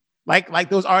like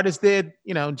those artists did,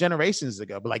 you know, generations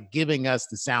ago, but like giving us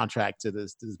the soundtrack to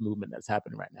this movement that's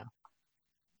happening right now?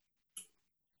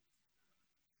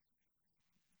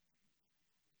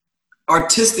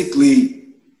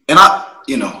 Artistically, and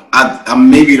I'm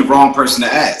maybe the wrong person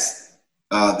to ask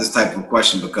this type of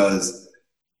question, because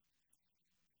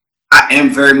I am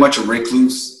very much a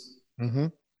recluse. Mm-hmm.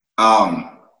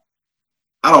 I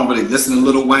don't really listen to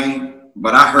Lil Wayne,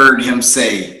 but I heard him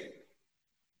say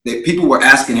that people were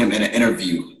asking him in an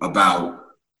interview about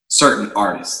certain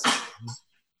artists,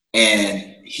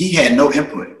 and he had no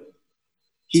input.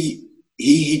 He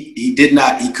did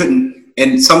not, he couldn't.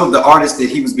 And some of the artists that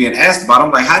he was being asked about,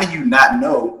 I'm like, how do you not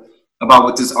know about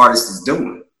what this artist is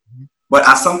doing? But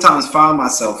I sometimes find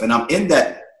myself, and I'm in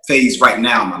that phase right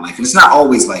now in my life, and it's not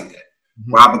always like that,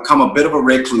 where I become a bit of a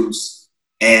recluse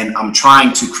and I'm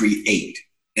trying to create.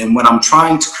 And when I'm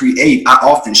trying to create, I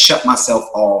often shut myself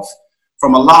off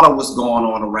from a lot of what's going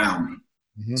on around me.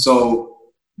 Mm-hmm. So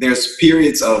there's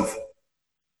periods of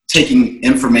taking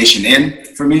information in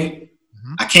for me.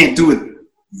 Mm-hmm. I can't do it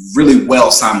really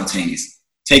well simultaneously,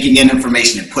 taking in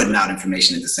information and putting out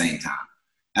information at the same time.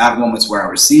 I have moments where I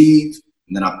receive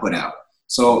and then I put out.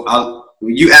 So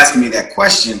when you asking me that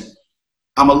question,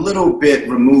 I'm a little bit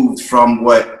removed from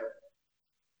what,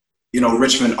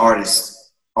 Richmond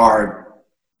artists are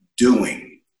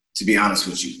doing, to be honest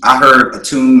with you. I heard a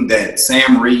tune that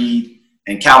Sam Reed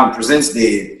and Calvin Presents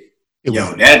did.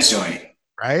 That joint.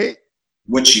 Right?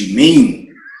 What you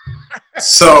mean?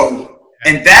 So,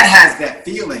 and that has that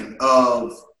feeling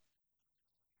of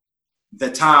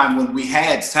the time when we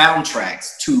had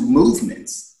soundtracks to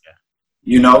movements,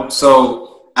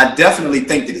 so I definitely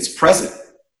think that it's present.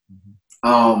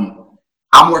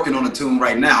 I'm working on a tune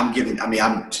right now.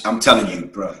 I'm telling you,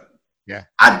 bro. Yeah.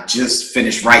 I just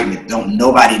finished writing it. Don't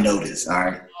nobody know this, all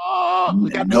right?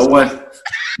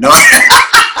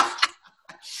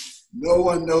 No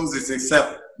one knows this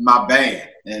except my band,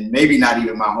 and maybe not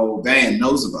even my whole band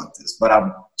knows about this. But I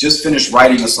just finished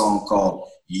writing a song called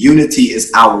 "Unity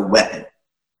Is Our Weapon,"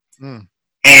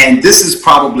 and this is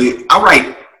probably, I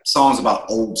write songs about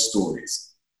old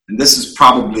stories, and this is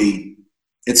probably,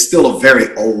 it's still a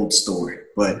very old story,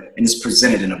 and it's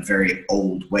presented in a very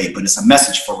old way, but it's a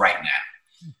message for right now.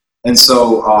 And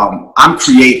so I'm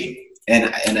creating,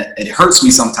 and it hurts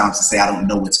me sometimes to say I don't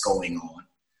know what's going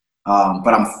on,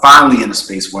 but I'm finally in a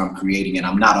space where I'm creating, and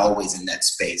I'm not always in that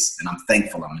space, and I'm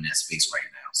thankful I'm in that space right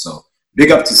now. So big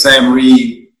up to Sam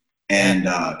Reed and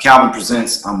Calvin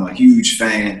Presents. I'm a huge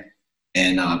fan,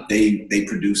 and they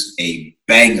produced a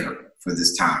banger for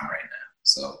this time right now.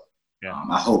 So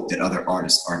I hope that other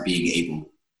artists are being able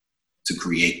to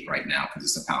create right now, because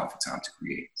it's a powerful time to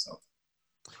create. So,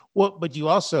 well, but you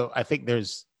also, I think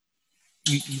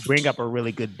you bring up a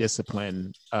really good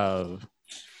discipline of,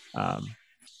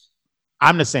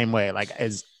 I'm the same way. Like,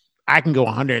 as I can go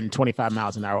 125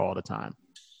 miles an hour all the time,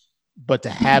 but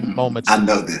to have moments. I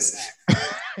know this,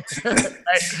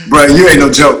 bro. You ain't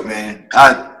no joke, man.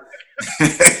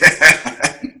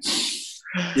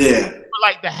 Yeah.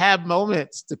 Like, to have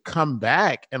moments to come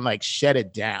back and like shut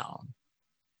it down,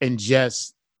 and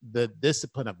just the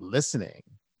discipline of listening,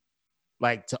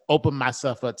 like to open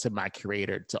myself up to my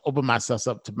creator, to open myself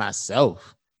up to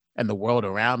myself and the world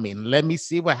around me, and let me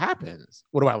see what happens.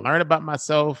 What do I learn about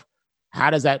myself?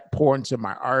 How does that pour into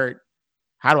my art?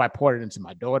 How do I pour it into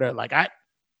my daughter? Like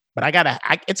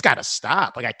it's gotta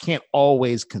stop. Like, I can't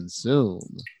always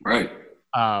consume. Right.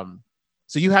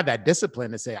 So you have that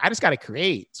discipline to say, I just got to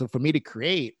create. So for me to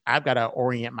create, I've got to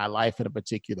orient my life in a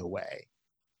particular way.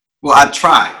 Well, I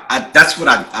try. That's what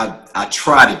I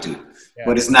try to do. Yeah.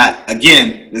 But it's not,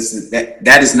 again,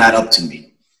 that is not up to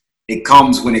me. It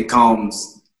comes when it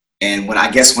comes. And when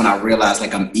I realize,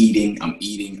 like, I'm eating.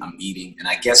 And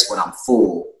I guess when I'm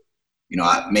full,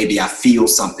 maybe I feel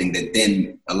something that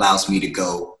then allows me to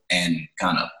go and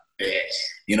kind of,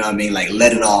 like,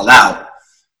 let it all out.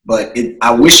 But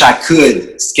I wish I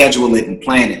could schedule it and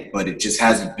plan it, but it just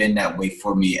hasn't been that way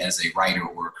for me as a writer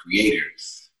or a creator.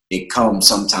 It comes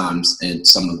sometimes in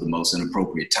some of the most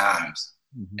inappropriate times.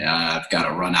 Mm-hmm. I've got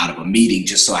to run out of a meeting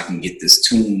just so I can get this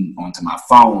tune onto my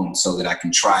phone so that I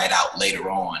can try it out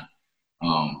later on.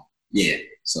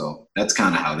 So that's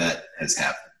kind of how that has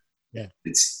happened. Yeah.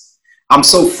 I'm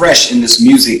so fresh in this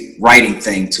music writing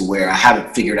thing to where I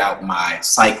haven't figured out my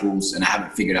cycles, and I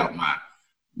haven't figured out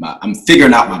I'm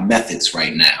figuring out my methods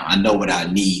right now. I know what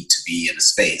I need to be in a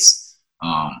space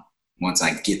once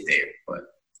I get there. But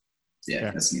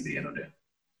yeah, that's neither here nor there.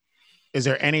 Is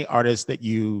there any artist that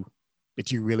you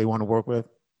really want to work with?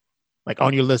 Like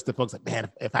on your list of folks, like,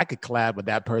 man, if I could collab with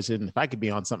that person, if I could be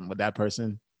on something with that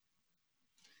person.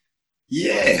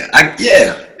 Yeah.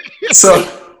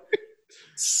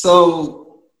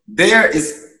 So there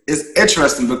is, it's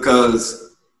interesting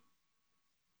because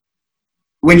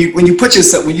when you put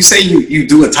yourself, when you say you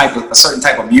do a certain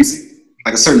type of music,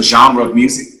 like a certain genre of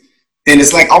music, then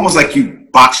it's like almost like you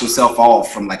box yourself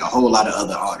off from like a whole lot of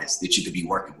other artists that you could be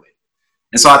working with.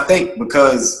 And so I think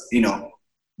because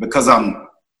I'm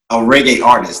a reggae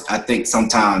artist, I think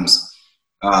sometimes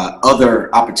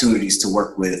other opportunities to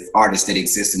work with artists that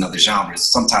exist in other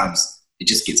genres, sometimes it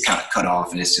just gets kind of cut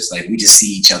off, and it's just like we just see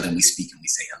each other and we speak and we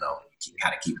say hello and we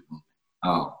kind of keep it moving.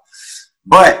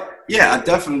 But yeah, I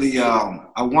definitely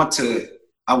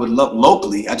I would love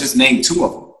locally. I just named two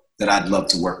of them that I'd love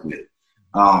to work with: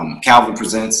 Calvin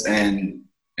Presents and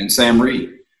Sam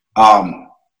Reed. I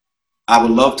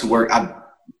would love to work. I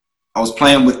was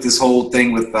playing with this whole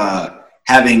thing with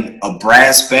having a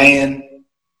brass band,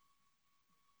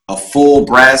 a full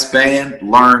brass band,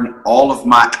 learn all of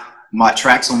my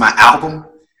tracks on my album,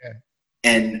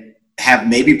 and have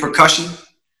maybe percussion,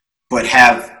 but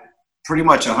have pretty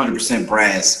much 100%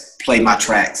 brass play my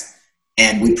tracks,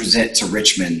 and we present to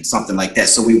Richmond, something like that.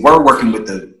 So we were working with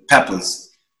the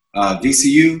Peppers,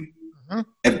 VCU.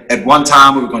 At one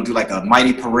time, we were going to do like a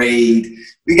mighty parade.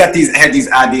 We had these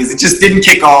ideas. It just didn't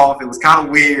kick off. It was kind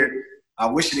of weird. I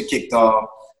wish it had kicked off.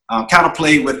 Kind of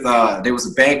played with, there was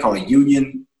a band called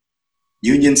Union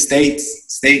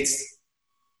States.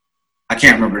 I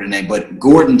can't remember the name, but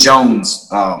Gordon Jones,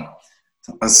 a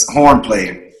horn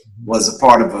player, was a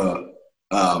part of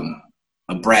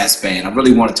a brass band. I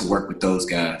really wanted to work with those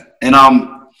guys. And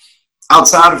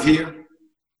outside of here,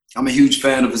 I'm a huge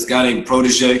fan of this guy named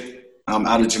Protege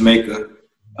out of Jamaica.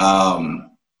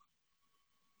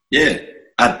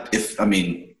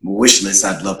 Wish list,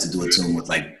 I'd love to do a tune with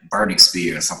like Burning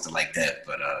Spear or something like that.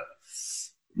 But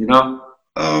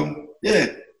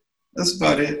that's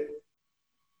about it.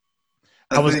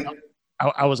 I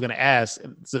was going to ask,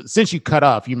 so since you cut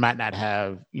off, you might not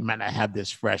have this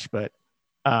fresh, but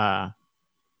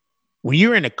when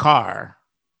you're in a car,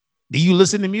 do you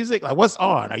listen to music? Like, what's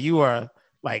on? Are you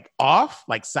like off,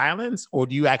 like silence, or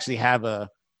do you actually have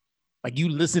you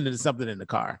listen to something in the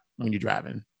car when you're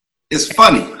driving? It's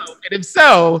funny. And if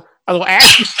so, I will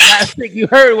ask you the last thing you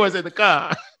heard was in the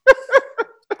car.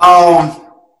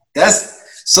 That's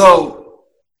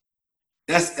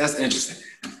interesting.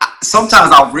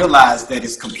 Sometimes I'll realize that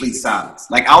it's complete silence.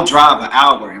 Like I'll drive an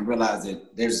hour and realize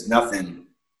that there's nothing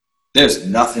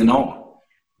on.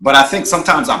 But I think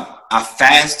sometimes I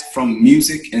fast from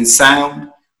music and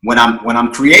sound when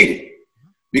I'm creating,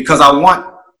 because I want,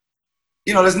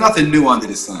 there's nothing new under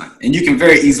the sun, and you can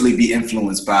very easily be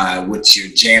influenced by what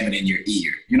you're jamming in your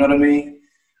ear. You know what I mean?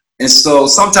 And so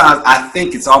sometimes I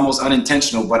think it's almost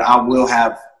unintentional, but I will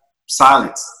have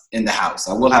silence in the house.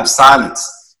 I will have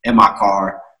silence in my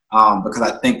car. Because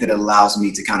I think that it allows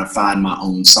me to kind of find my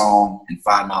own song and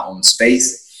find my own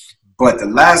space. But the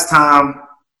last time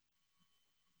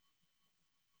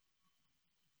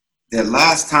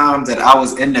that I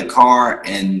was in the car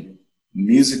and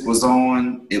music was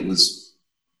on, it was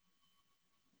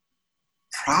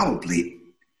probably,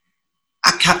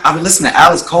 I've been listening to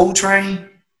Alice Coltrane.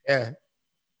 Yeah.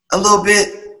 A little bit.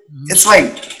 Mm-hmm. It's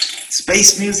like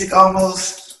space music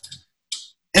almost.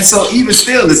 And so even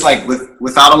still, it's like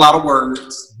without a lot of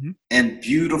words, mm-hmm. and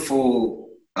beautiful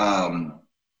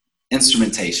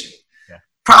instrumentation. Yeah.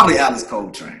 Probably Alice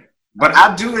Coltrane. But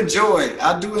I do enjoy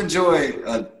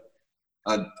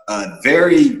a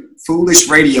very foolish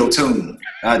radio tune.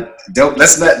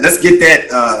 Let's get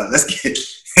that. Let's get.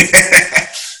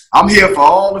 I'm here for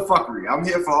all the fuckery. I'm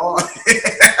here for all.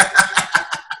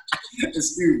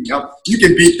 Excuse me. You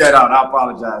can beat that out. I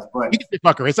apologize, but you can say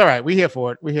fucker. It's all right. We're here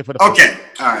for it. We're here for the. Okay,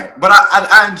 all right. But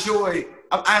I enjoy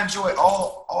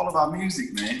all of our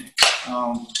music, man.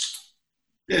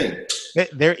 Yeah.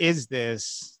 There is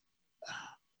this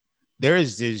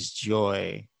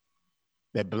joy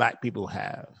that Black people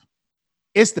have.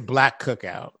 It's the Black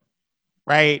cookout,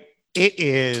 right? It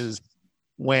is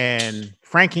when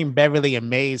Frankie Beverly and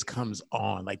Maze comes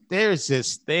on. Like there's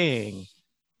this thing.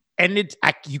 And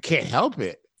you can't help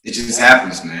it. It just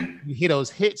happens, man. You hear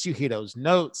those hits, you hear those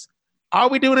notes. Are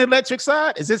we doing Electric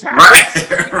Side? Is this happening?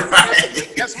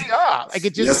 Right. Yes, we are. Like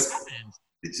it just happens.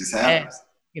 It just happens.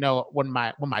 when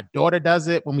my daughter does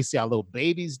it, when we see our little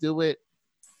babies do it,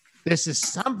 this is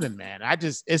something, man.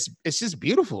 It's just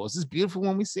beautiful. It's just beautiful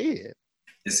when we see it.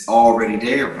 It's already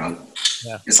there, bro.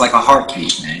 Yeah. It's like a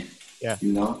heartbeat, man. Yeah.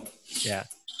 Yeah.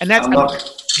 And that's, I love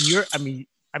it.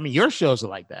 Your shows are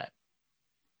like that,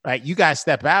 right? You guys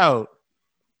step out,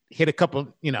 hit a couple,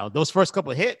 those first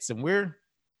couple of hits, and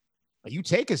you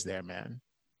take us there, man.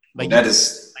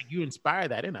 You inspire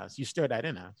that in us. You stir that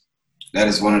in us. That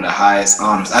is one of the highest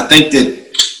honors. I think that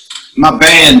my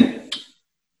band,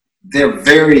 they're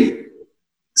very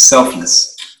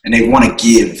selfless and they want to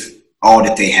give all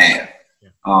that they have. Yeah.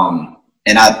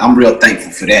 And I'm real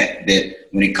thankful for that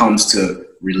when it comes to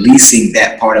releasing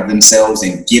that part of themselves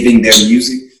and giving their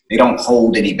music, they don't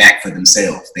hold any back for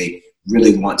themselves. They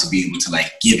really want to be able to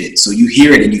give it. So you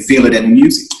hear it and you feel it in the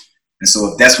music. And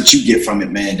so if that's what you get from it,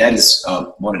 man, that is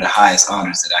one of the highest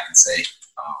honors that I can say.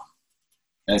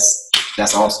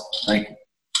 That's awesome. Thank you.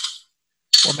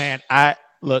 Well, man,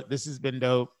 this has been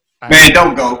dope. Man,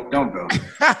 don't go.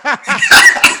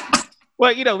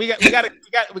 Well, we got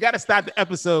to stop the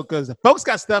episode because folks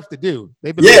got stuff to do.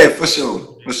 For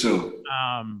sure.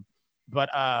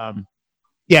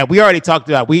 Yeah, we already talked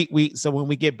about so when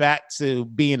we get back to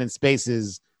being in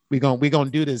spaces, we're gonna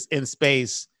do this in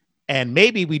space, and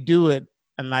maybe we do it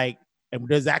and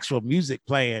there's actual music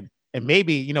playing, and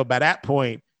maybe by that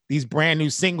point these brand new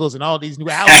singles and all these new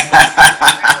albums,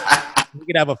 we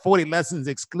could have a 40 Lessons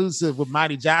exclusive with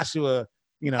Mighty Joshua.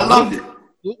 I loved it.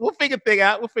 We'll figure a thing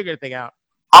out.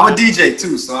 I'm a DJ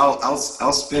too, so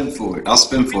I'll spin for it. I'll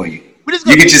spin for you. We're just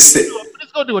gonna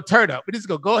do a turn up. We're just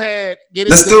gonna go ahead, get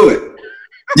it. Let's do it.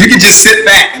 You can just sit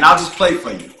back and I'll just play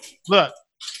for you. Look,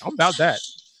 I'm about that.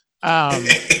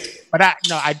 But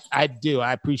I do.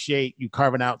 I appreciate you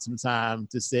carving out some time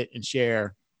to sit and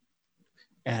share.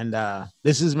 And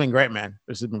this has been great, man.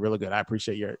 This has been really good. I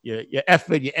appreciate your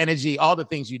effort, your energy, all the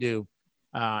things you do,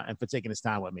 and for taking this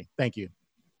time with me. Thank you.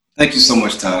 Thank you so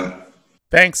much, Todd.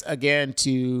 Thanks again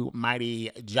to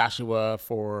Mighty Joshua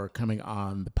for coming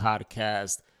on the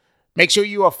podcast. Make sure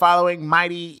you are following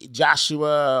Mighty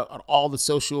Joshua on all the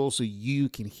socials so you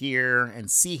can hear and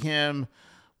see him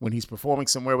when he's performing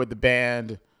somewhere with the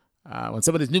band, when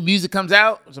some of his new music comes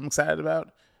out, which I'm excited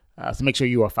about. So make sure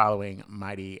you are following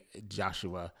Mighty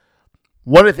Joshua.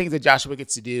 One of the things that Joshua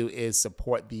gets to do is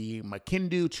support the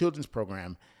Makindu Children's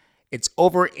Program. It's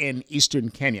over in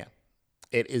Eastern Kenya.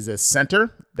 It is a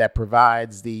center that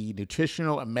provides the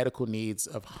nutritional and medical needs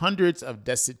of hundreds of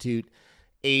destitute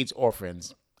AIDS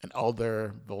orphans and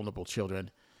other vulnerable children.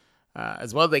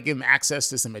 As well, they give them access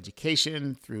to some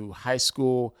education through high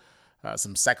school,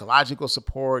 some psychological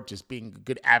support, just being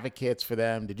good advocates for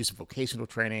them. They do some vocational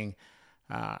training.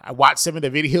 I watched some of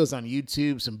the videos on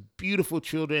YouTube, some beautiful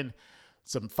children,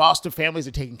 some foster families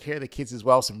are taking care of the kids as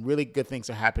well. Some really good things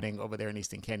are happening over there in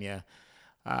Eastern Kenya.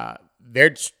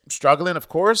 They're struggling, of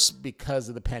course, because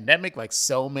of the pandemic, like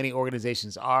so many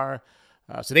organizations are.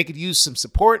 So they could use some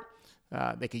support.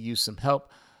 They could use some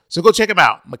help. So go check them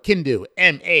out. Makindu,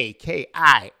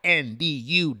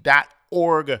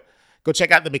 MAKINDU.org. Go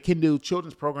check out the Makindu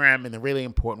Children's Program and the really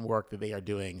important work that they are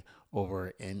doing over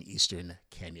in Eastern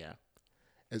Kenya.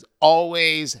 As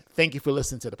always, thank you for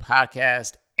listening to the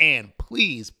podcast. And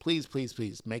please, please, please,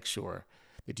 please make sure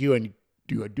that you are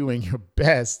doing your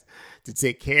best to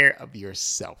take care of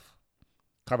yourself.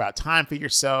 Carve out time for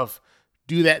yourself.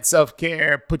 Do that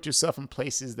self-care. Put yourself in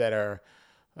places that are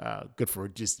good for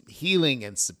just healing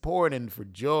and support and for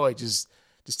joy. Just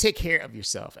take care of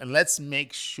yourself. And let's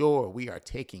make sure we are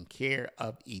taking care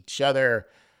of each other.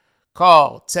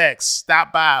 Call, text,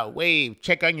 stop by, wave,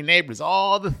 check on your neighbors,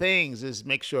 all the things. Just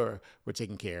make sure we're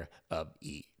taking care of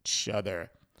each other.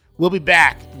 We'll be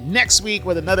back next week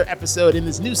with another episode in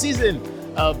this new season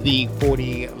of the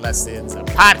 40 Lessons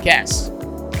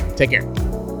podcast. Take care.